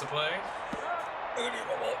makes the play. Now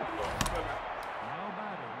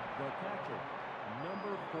batting the catcher,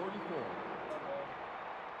 number 44.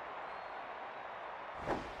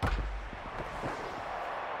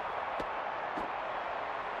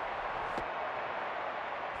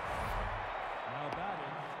 Now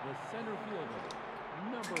batting the center fielder,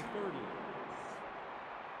 number 30.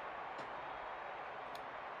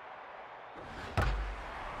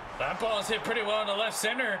 That ball is hit pretty well in the left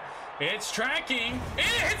center. It's tracking. It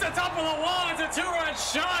hits the top of the wall. It's a 2-run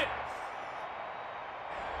shot.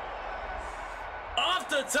 Off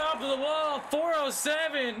the top of the wall.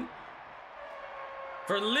 407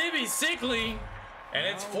 for Libby Sickly. And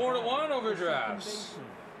it's Now 4-1 batting over the second drafts. baseman,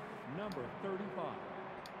 number 35.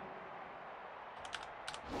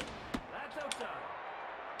 That's outside.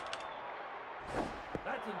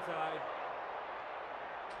 That's inside.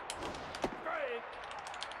 Straight.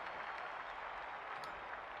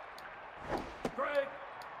 Straight.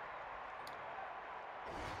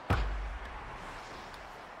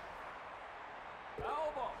 Foul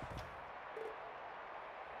ball.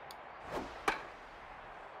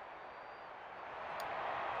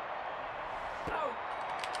 Out.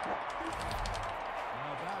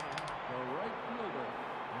 Now batting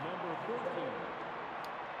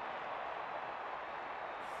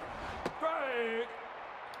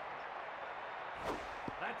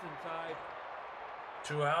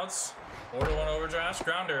 2 outs. 4-1 overdraft.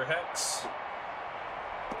 Grounder. Hex.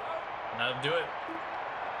 That'll do it.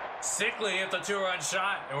 Sickly at the 2-run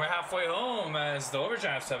shot, and we're halfway home as the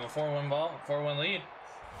overdrafts have a 4-1 lead.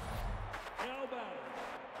 Now batting,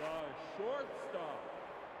 the shortstop,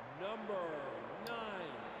 number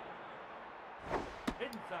 9.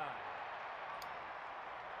 Inside.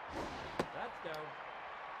 That's down.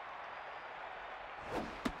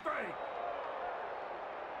 Strike.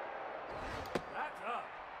 That's up.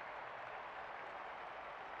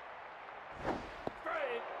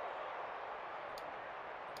 Strike.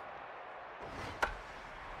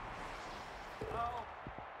 Out.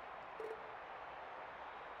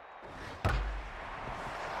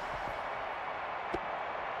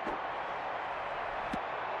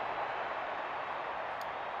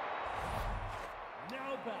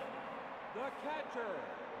 Now batting, the catcher,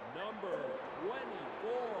 number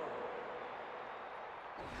 24.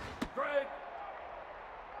 Strike.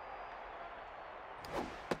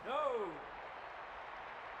 No.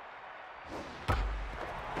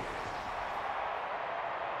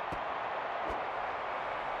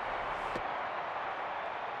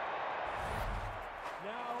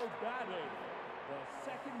 Now batting, the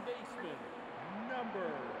second baseman, number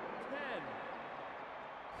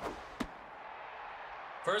 10.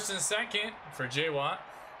 First and second for J. Watt.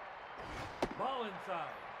 Ball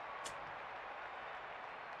inside.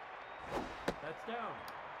 That's down.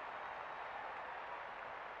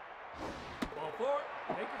 Ball 4.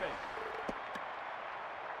 Take your base.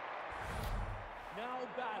 Now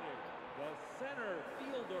batting, the center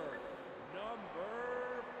fielder,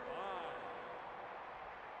 number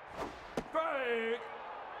 5. Strike.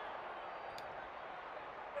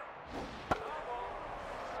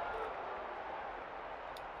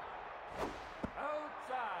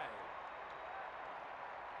 Outside.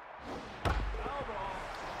 Foul ball.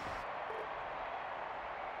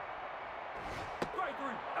 Strike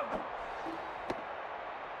 3. Out.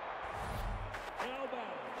 Now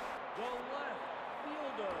batting, the left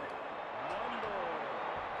fielder, number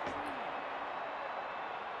 3.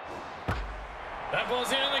 That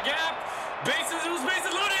ball's in the gap. Bases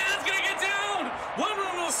loaded. That's gonna get down. 1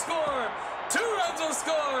 run will score. 2 runs will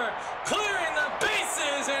score. Clearing the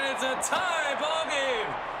bases, and it's a tie ball game.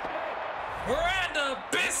 Miranda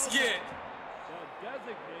Biscuit The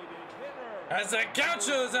designated hitter. as the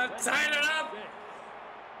Gauchos have tied it up.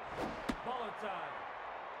 Ball inside.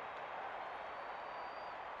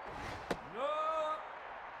 No.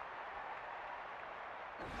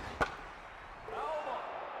 Foul ball.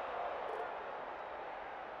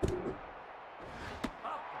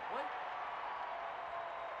 Off the plate.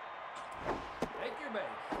 Take your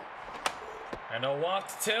base. And a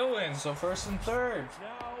walked tailwind, so first and third.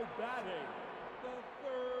 Now batting, the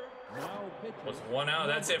third. Now pitching. With 1 out,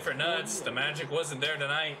 that's it for Nuts. The magic wasn't there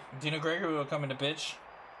tonight. Dino Gregory will come in to pitch.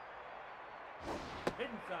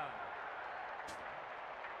 Inside.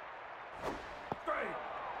 Straight.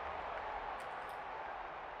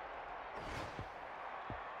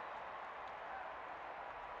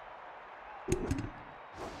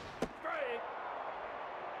 Straight.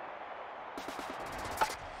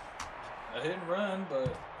 A hit and run, but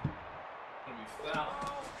it'll be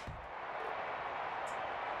foul.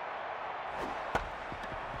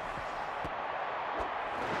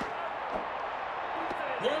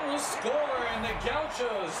 One will score, and the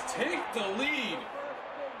Gauchos take the lead,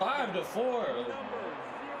 5-4. Number 0.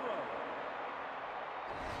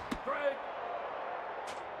 Straight.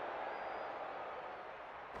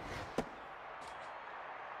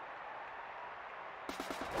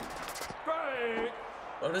 Straight.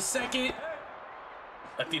 Go to second.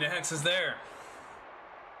 Athena Hex is there.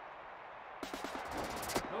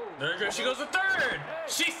 There goes. She goes to third.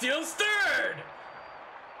 She steals third.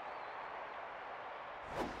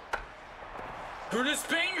 Brutus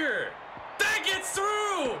Banger. That gets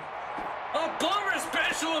through. A bummer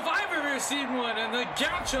special if I've ever seen one. And the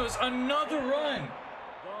Gauchos another run.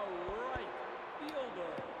 The right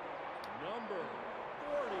fielder, number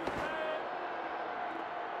 40.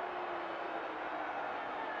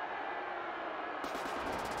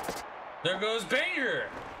 There goes Banger.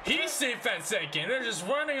 He's safe at second. They're just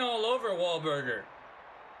running all over Wahlberger.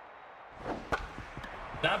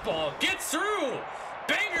 That ball gets through.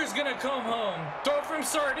 Banger's gonna come home. Throw from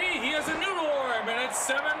Sardee. He has a noodle arm, and it's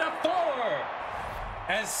 7-4.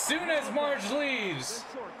 As soon as Marge leaves,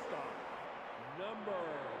 The shortstop, number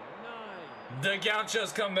 9. the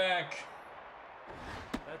Gauchos come back.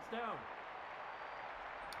 That's down.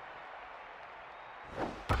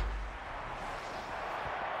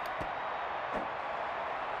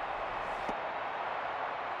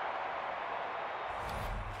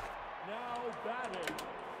 Now batting,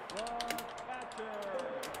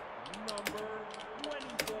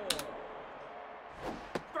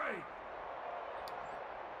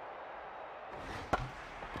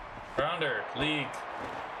 Grounder, League.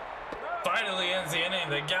 Finally ends the inning.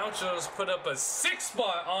 The Gauchos put up a 6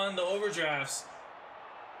 spot on the overdrafts.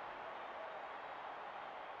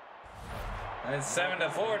 And it's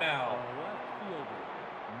 7-4 now. Left fielder,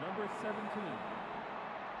 number 17.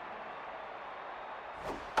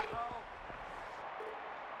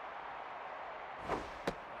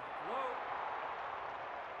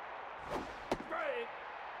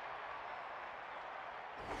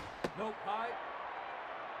 Nope, high.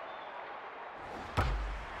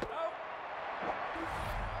 Out.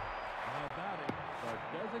 Now batting, the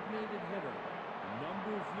designated hitter,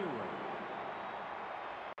 number 0.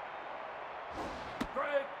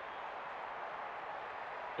 Strike.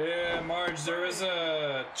 Yeah, Marge, there was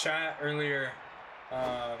a chat earlier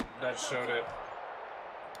that showed it.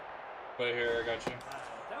 But here, I got you.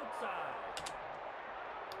 Outside.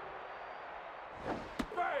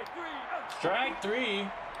 Strike 3. Out. Strike 3.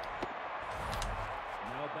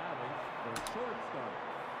 Now batting, the shortstop,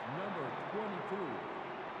 number 22.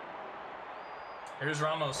 Here's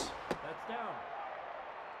Ramos. That's down.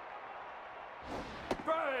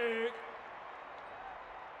 Strike.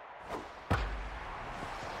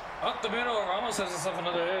 Up the middle, Ramos has himself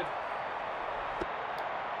another hit.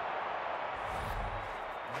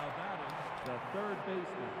 Now batting, the third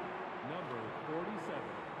baseman, number 47.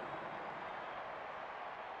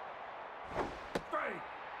 Strike.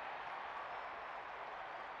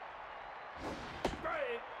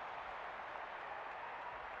 Strike.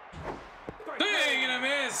 Strike. Dang, and a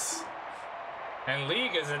miss. And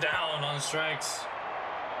League is down on strikes.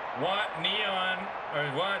 Want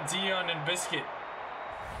Dion and Biscuit.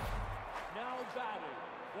 Now batting,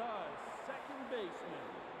 the second baseman,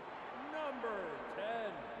 number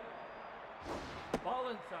 10. Ball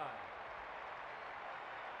inside.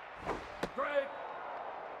 Strike.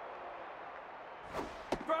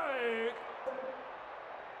 Strike.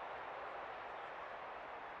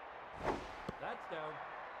 That's down.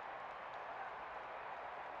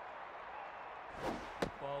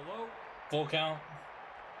 Ball low. Full count.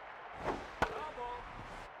 Foul ball.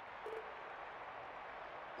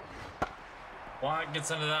 Watt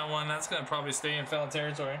gets into that one. That's going to probably stay in foul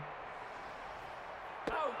territory.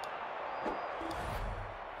 Out.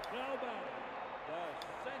 Now batting, the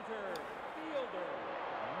center fielder,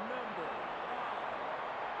 number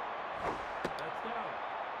 5. That's down.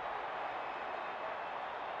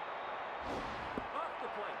 Off the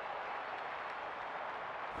plate.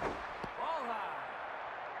 Ball high.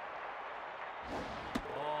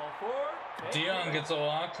 Ball 4. Dion gets a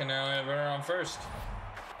walk, and now we have a runner on first.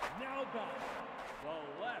 Now batting, the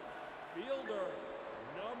left fielder,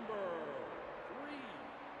 number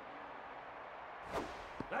 3.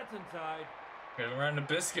 That's inside. Gonna run to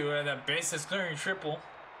Biscuit with that bases clearing triple.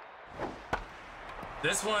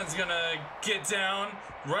 This one's gonna get down.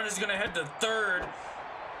 Runner's gonna head to third.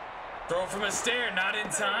 Throw from a stare, not in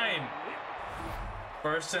time.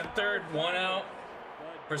 First and third, one out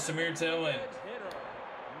for Samir Tailwind. Hitter,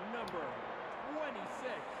 number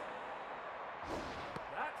 26.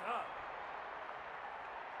 That's up.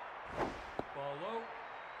 Ball low.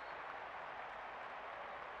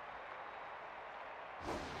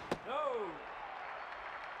 No.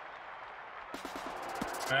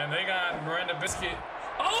 And they got Miranda Biscuit.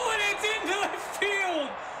 Oh, and it's into left field!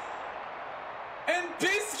 And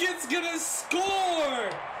Biscuit's gonna score!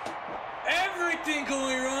 Everything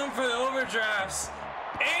going wrong for the overdrafts.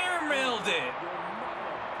 Airmailed it!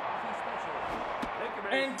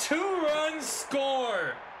 And 2 runs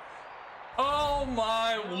score! Oh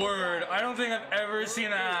my word. I don't think I've ever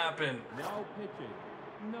seen that happen. Now pitching,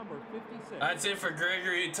 number 56. That's it for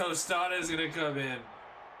Gregory. Tostada is gonna come in.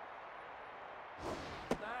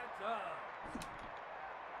 That's up.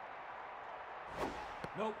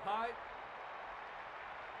 Nope, high.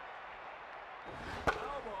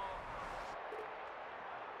 Foul ball.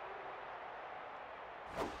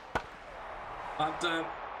 Popped up.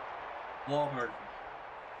 Wahlberg.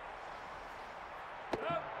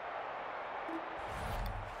 Up.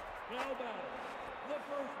 Now batting, the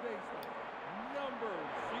first baseman, number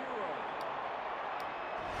 0.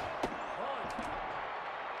 Ball inside.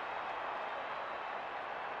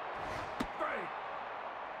 Strike.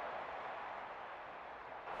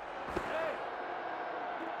 Hey.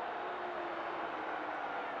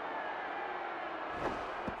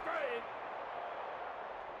 Strike.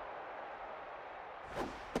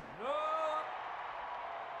 No.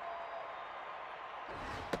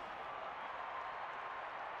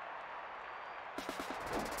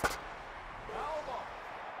 Foul ball.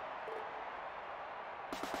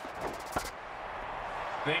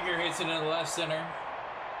 Banger hits it in the left center.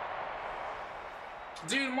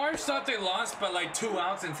 Dude, March thought they lost by like 2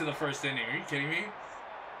 outs into the first inning. Are you kidding me?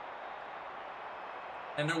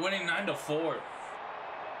 And they're winning 9-4. Now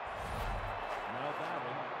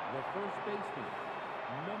batting, the first baseman,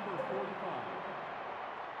 number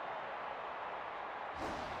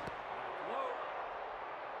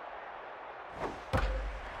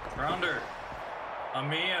 45. Grounder.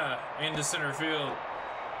 Amia into center field.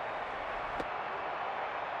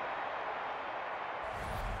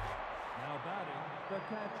 Now batting, the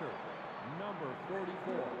catcher, number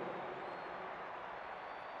 44.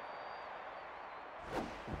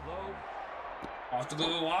 Low. Off to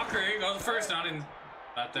Blue Walker. Here goes the first. Not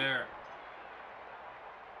there.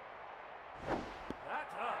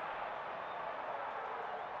 That's up.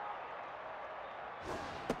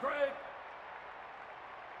 Craig.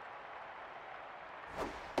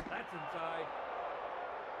 That's inside.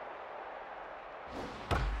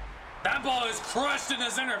 That ball is crushed in the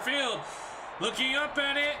center field. Looking up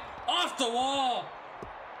at it. Off the wall.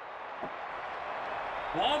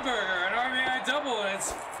 Wahlberger, an RBI double.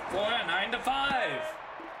 It's 9-5.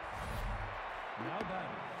 Now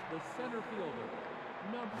batting, the center fielder,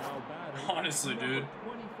 now batting, Honestly, number dude.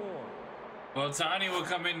 24. Otani will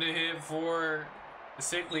come in to hit for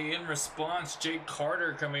basically in response. Jake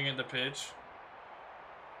Carter coming in to pitch.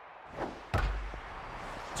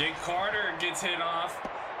 Jake Carter gets hit off.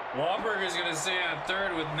 Wahlberger is going to stay at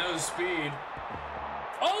third with no speed.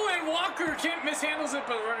 Oh, and Walker can't mishandles it,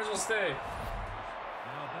 but the runners will stay.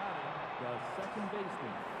 Now batting, the second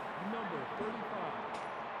baseman, number 35.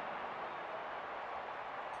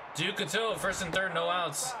 Duke Cotillo, first and third, no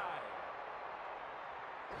outs.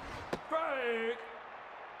 Strike.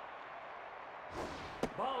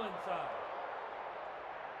 Ball inside.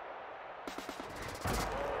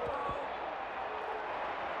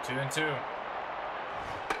 2-2.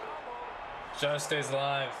 Just stays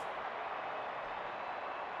alive.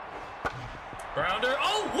 Grounder.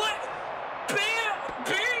 Oh, what? Bam!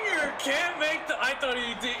 Banger can't make the. I thought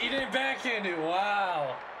he didn't backhand it.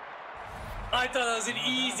 Wow. I thought that was an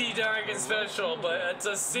easy target special, but it's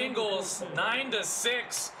a singles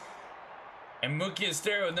 9-6. And Mookie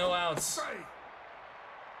Estero with no outs. Strike.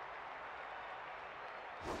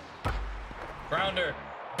 Grounder.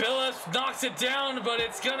 Billups knocks it down, but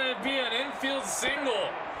it's gonna be an infield single.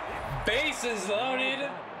 Bases loaded The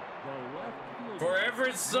left fielder, for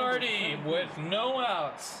Everett Sardi with no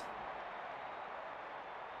outs.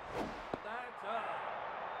 That's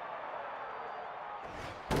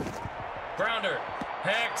up. Grounder.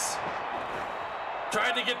 Hex.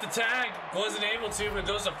 Tried to get the tag. Wasn't able to, but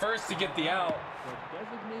goes to first to get the out. the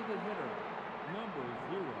designated hitter, number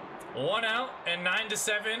 0. 1 out and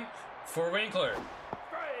 9-7 for Winkler.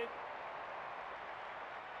 Strike.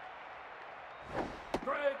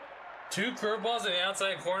 Strike. 2 curveballs in the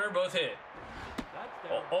outside corner, both hit. That's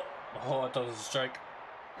Oh, down. I thought it was a strike.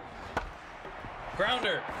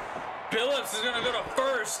 Grounder. Billups is gonna go to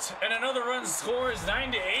first, and another run scores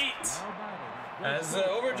 9-8. Now batting, As the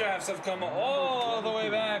overdrafts have come all the way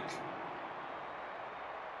back.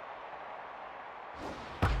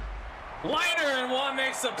 Liner and Juan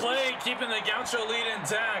makes the play, keeping the Gaucho lead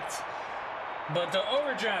intact. But the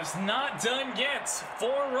overdraft's not done yet.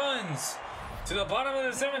 4 runs. To the bottom of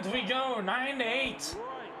the 7th we go, 9-8.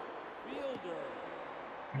 right fielder.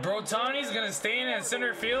 Brotani's gonna stay in at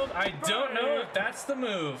center field. I don't know if that's the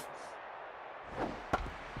move.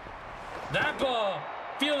 That ball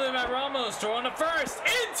fielded by Ramos, throwing to first.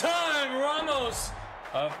 In time, Ramos.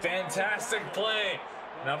 A fantastic play.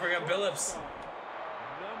 Now we got Billups.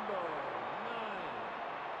 Number 9.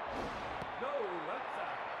 No, that's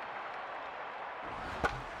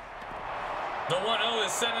out. The 1-0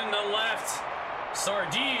 is sent in the left.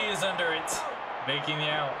 Sardi is under it, making the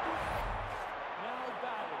out. Now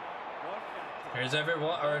batting, the catcher, Here's Everett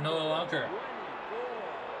or Noah Walker. 24.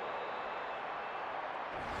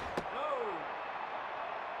 No.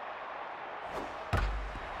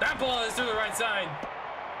 That ball is through the right side.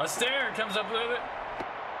 A stare comes up with it.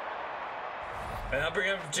 And I'll bring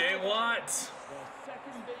up Jay Watt. The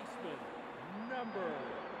second baseman, number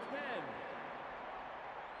 10.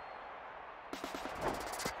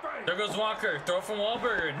 Strike. There goes Walker. Throw from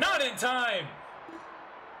Wahlberger. Not in time.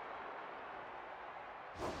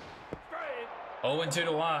 Strike. 0-2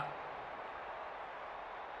 to Watt.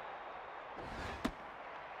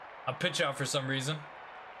 A pitch out for some reason.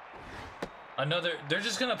 Another. They're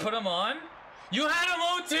just gonna put him on. You had him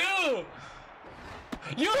 0-2.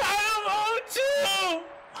 You had him 0-2.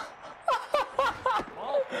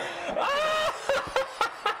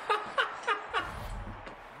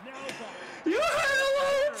 Now batting, You had him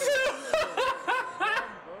 0-2.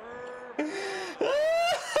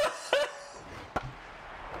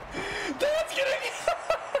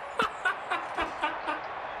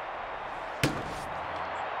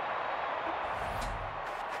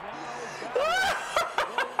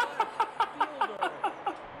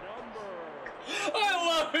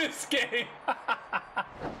 this game.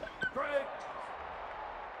 Strike.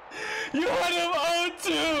 You had him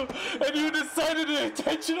 0-2, and you decided to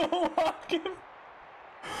intentional walk him.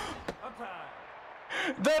 Untie.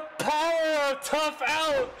 The power of tough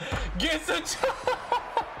out gets a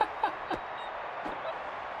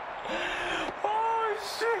Oh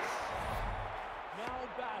shit! Now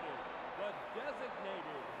batting, the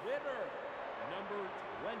designated hitter, number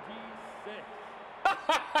 26.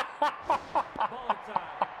 Ball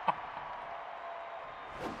inside.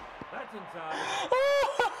 That's inside.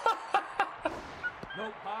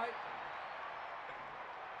 Nope, high.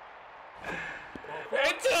 Ball four.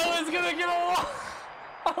 Until it's gonna get a walk.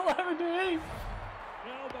 11-8.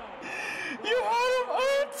 Now batting. You had him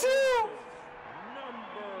 0-2.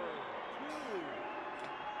 Number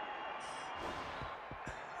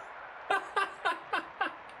 2.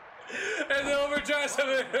 And the overdrives have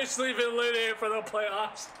officially been eliminated for the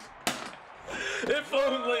playoffs. If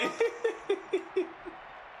only.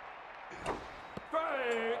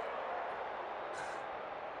 Strike.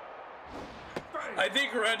 I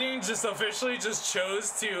think Redding just officially just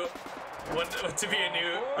chose to be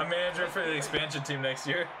a manager for the expansion team next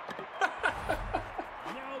year. Now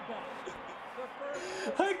batting. The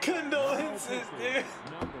first. My condolences, dude.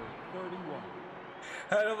 Number 31.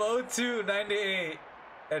 Had him 0-2, 9-8,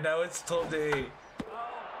 and now it's 12-8.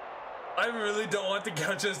 I really don't want the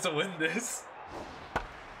Gauchos to win this.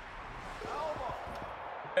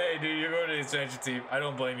 Hey, dude, you're going to the expansion team. I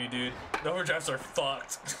don't blame you, dude. The overdrafts are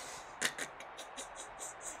fucked.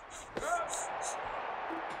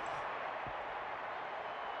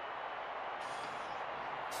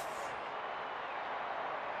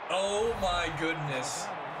 Oh my goodness.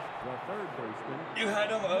 The third baseman. You had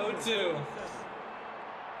him 0-2. Off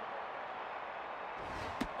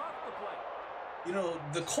the plate. You know,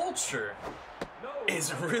 the culture No.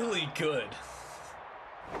 is really good.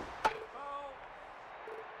 Foul.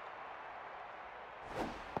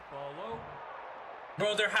 Ball low.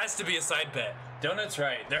 Bro, there has to be a side bet. Donut's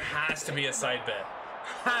right. There has to be a side bet.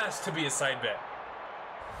 Has to be a side bet.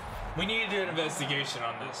 We need to do an investigation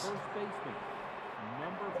on this. First baseman.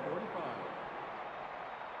 Number 45.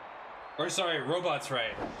 Or sorry, Robot's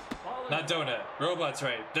right. Ball Not Donut. Robot's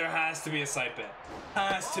right. There has to be a side bet.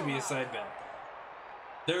 Has to be a side bet.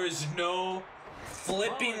 There is no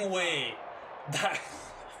flipping way that...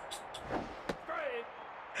 Strike.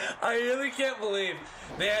 I really can't believe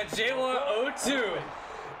they had J1 0-2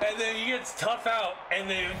 and then he gets tough out and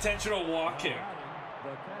they intentional walk him. The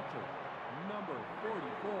catcher. Number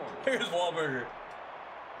 44. Here's Wahlberger.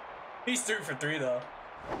 He's 3 for 3 though.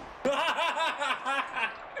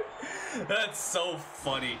 That's so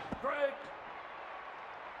funny. Strike.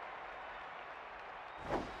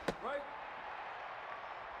 Right.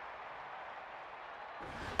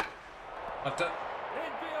 Left up.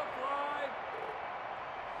 Infield fly.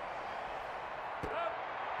 Up.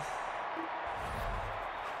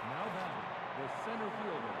 Now batting. The center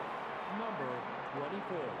fielder. Number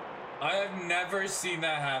 24. I have never seen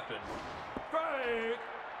that happen. Strike.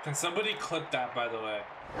 Can somebody clip that, by the way?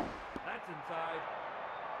 That's inside.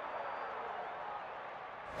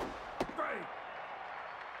 Strike.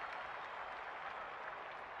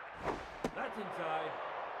 That's inside.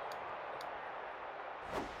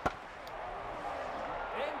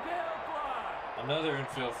 Infield fly. Another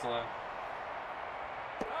infield fly. Out.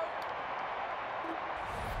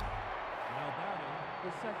 Now batting.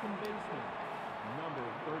 The second baseman. Number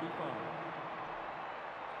 35.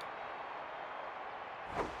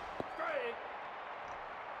 Strike.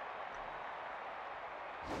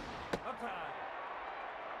 Upside.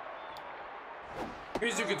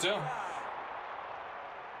 Here's Zucatello.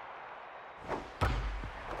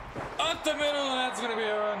 Up the middle, and that's gonna be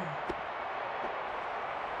a run.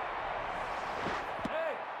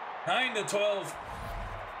 Hey. 9-12. Now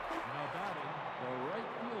batting. The right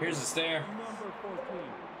fielder. Here's the stare. Number 14.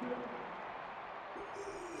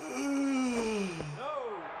 No.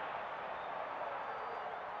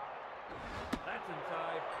 That's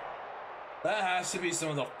inside. That has to be some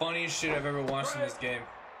of the funniest shit I've ever watched in this game.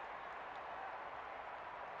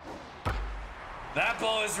 That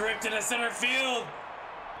ball is ripped into center field.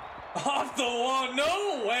 Off the wall.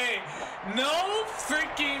 No way. No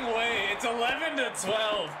freaking way. It's 11-12.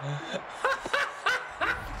 Now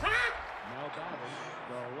batting.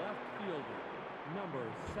 The left fielder. Number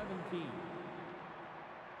 17.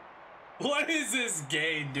 What is this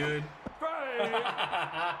game, dude? Strike.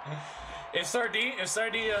 If Sardine gets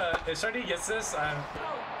this,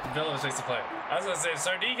 Villa takes the play. I was gonna say, if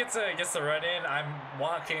Sardine gets the run in, I'm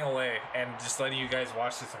walking away and just letting you guys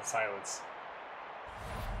watch this in silence.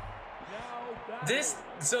 Now batting.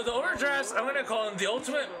 So the overdrafts, I'm gonna call them the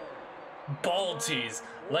ultimate ball tease.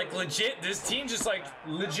 Like legit, this team just like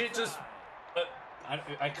legit just.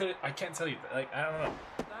 I can't tell you. Like I don't know.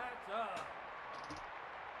 That's up.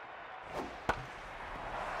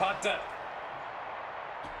 Popped up.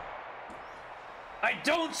 I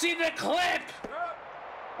don't see the clip.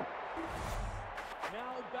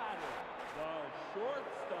 Now batting the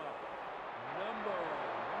shortstop, number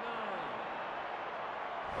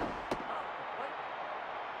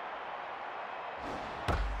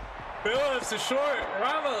 9. Phillips to short.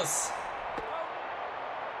 Ramos.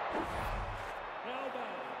 Now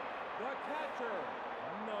batting the catcher,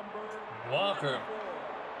 number Walker.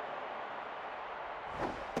 4.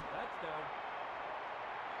 That's down.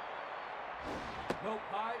 Nope,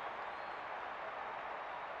 high.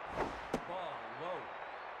 Ball low.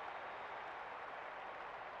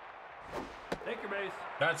 Take your base.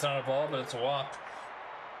 That's not a ball, but it's a walk.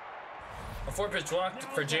 A 4-pitch walk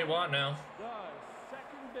for Jay Watt now. The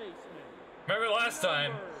second baseman. Remember last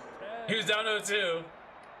time? Number 10. He was down 0-2.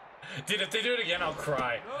 Dude, if they do it again, I'll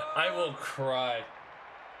cry. I will cry.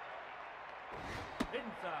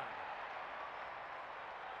 Inside.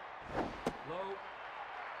 Low.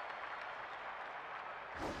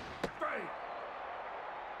 Strike.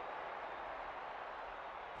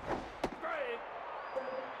 Strike.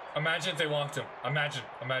 Imagine if they walked him. Imagine.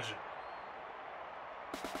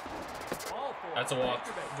 All four. That's a walk. Take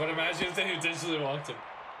your base. But imagine if they intentionally walked him.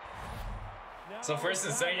 Now So first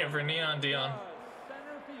and second for Neon Dion. the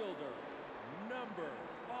center fielder, number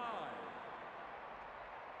 5.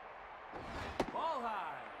 Ball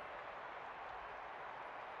high.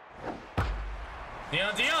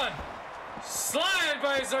 Neon Dion! Slide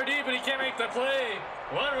by Zardi, but he can't make the play.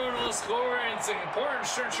 One run will score, and it's an important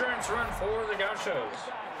insurance run for the Gauchos. The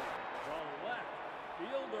left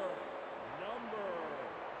fielder, number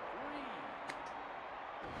 3.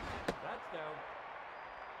 That's down.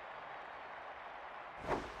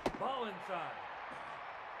 Ball inside.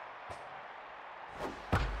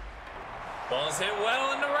 Ball's hit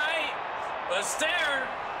well in the right. Astaire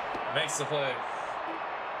makes the play.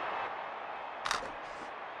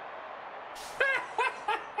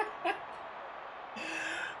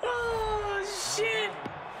 Oh, shit.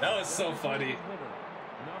 That was so funny. Hitter,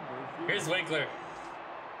 number 0. Here's Winkler.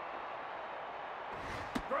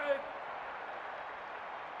 Strike.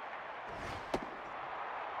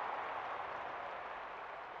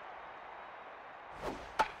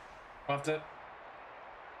 Popped it.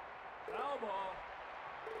 Foul ball.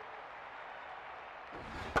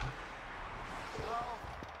 Foul.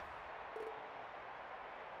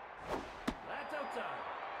 That's outside.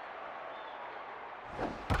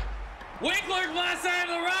 Winkler blasts out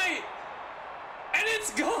to the right. And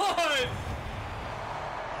it's gone.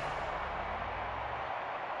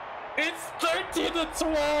 It's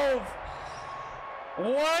 13-12.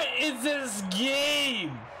 What is this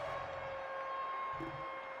game?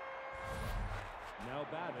 Now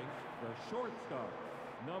batting the shortstop,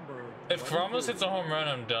 number If Ramos hits a home run,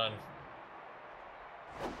 I'm done.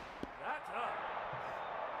 That's up.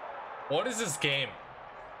 What is this game?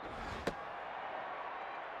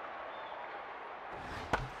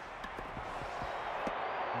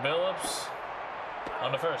 Billups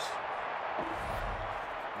on the first.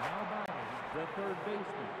 Now batting the third baseman.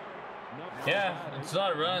 Yeah, it's a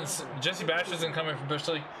lot of runs. Jesse Bash isn't coming from Bush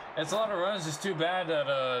League. It's a lot of runs. It's too bad that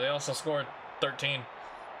they also scored 13.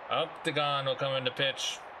 Octagon will come into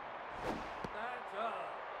pitch. That's up.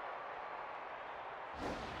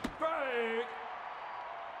 Strike.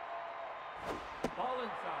 Ball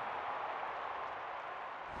inside.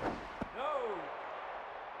 No.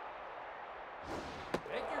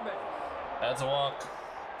 Take your base. That's a walk.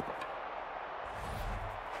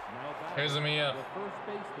 Now batting Here's Amia. the first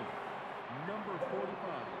baseman, number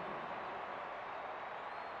 45.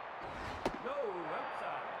 No,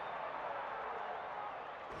 outside.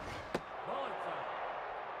 Ball inside.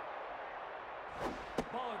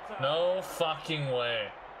 Ball inside. No fucking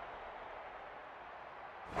way.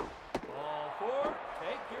 Ball 4.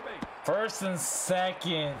 Take your base. First and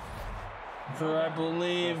second for, I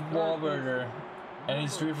believe, Wahlberger. And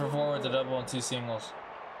he's 3 for 4 with a double and 2 singles.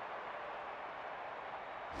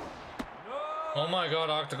 No. Oh my god,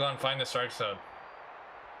 Octagon, find the strike zone.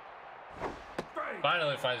 Strike.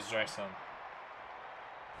 Finally finds the strike zone.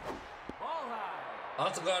 Ball high.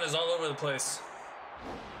 Octagon is all over the place.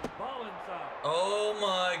 Ball inside. Oh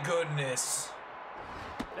my goodness.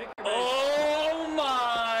 Take your base. Oh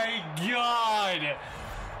my god.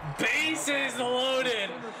 Bases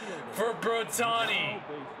loaded for Brotani.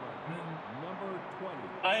 Number 20.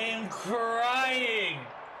 I am crying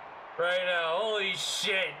right now. Holy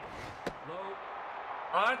shit. Low.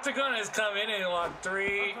 Octagon has come in and locked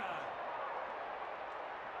 3.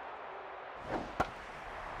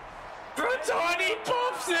 Bertoni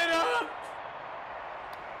pops it up!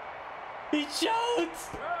 He shoots!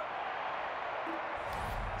 Now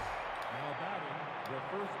batting, the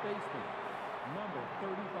first baseman, number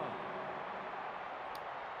 35.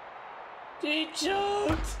 He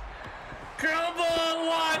shoots! Ground ball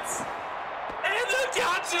once! And the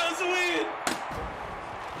Gauchos win!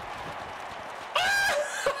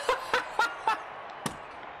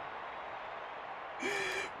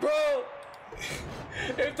 Bro,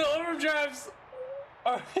 if the overdrives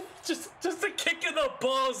are just a kick in the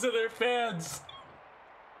balls to their fans.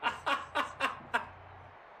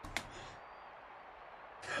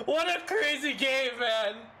 What a crazy game,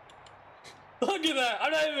 man. Look at that.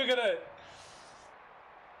 I'm not even gonna.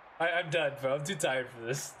 I'm done, bro. I'm too tired for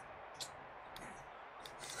this.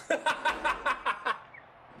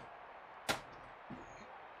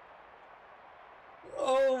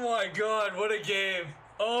 Oh my god, what a game.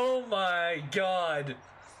 Oh my god.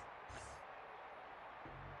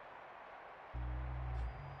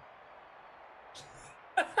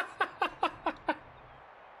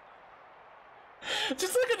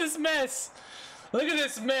 Just look at this mess. Look at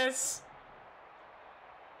this mess.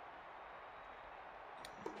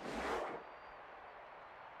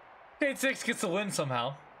 State 6 gets the win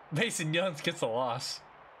somehow. Mason Youngs gets the loss.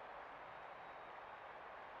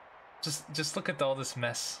 Just look at all this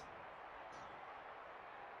mess.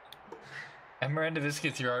 And Miranda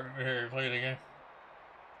Viscuit's here play it again.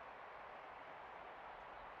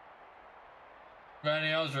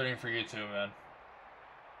 Randy, I was rooting for you too, man.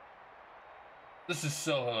 This is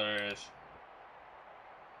so hilarious.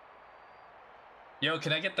 Yo,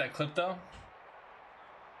 can I get that clip though?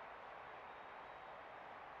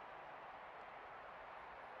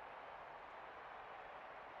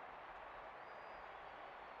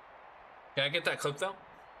 Can I get that clip though?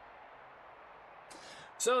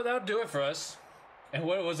 So that'll do it for us. And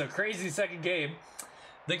what was a crazy second game.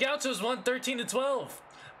 The Gauchos won 13-12,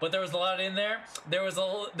 but there was a lot in there. There was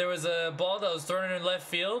a ball that was thrown in left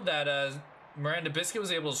field that Miranda Biscuit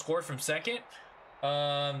was able to score from second.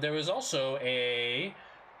 There was also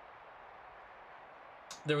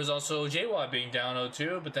J-Watt being down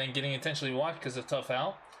 0-2, but then getting intentionally walked because of tough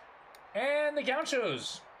foul. And the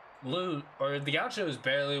Gauchos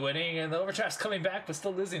barely winning, and the Overdraft's coming back but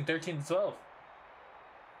still losing 13-12.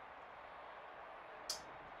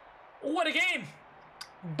 What a game!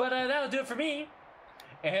 But that'll do it for me.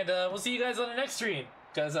 And we'll see you guys on the next stream.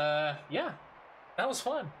 Because, yeah, that was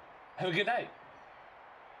fun. Have a good night.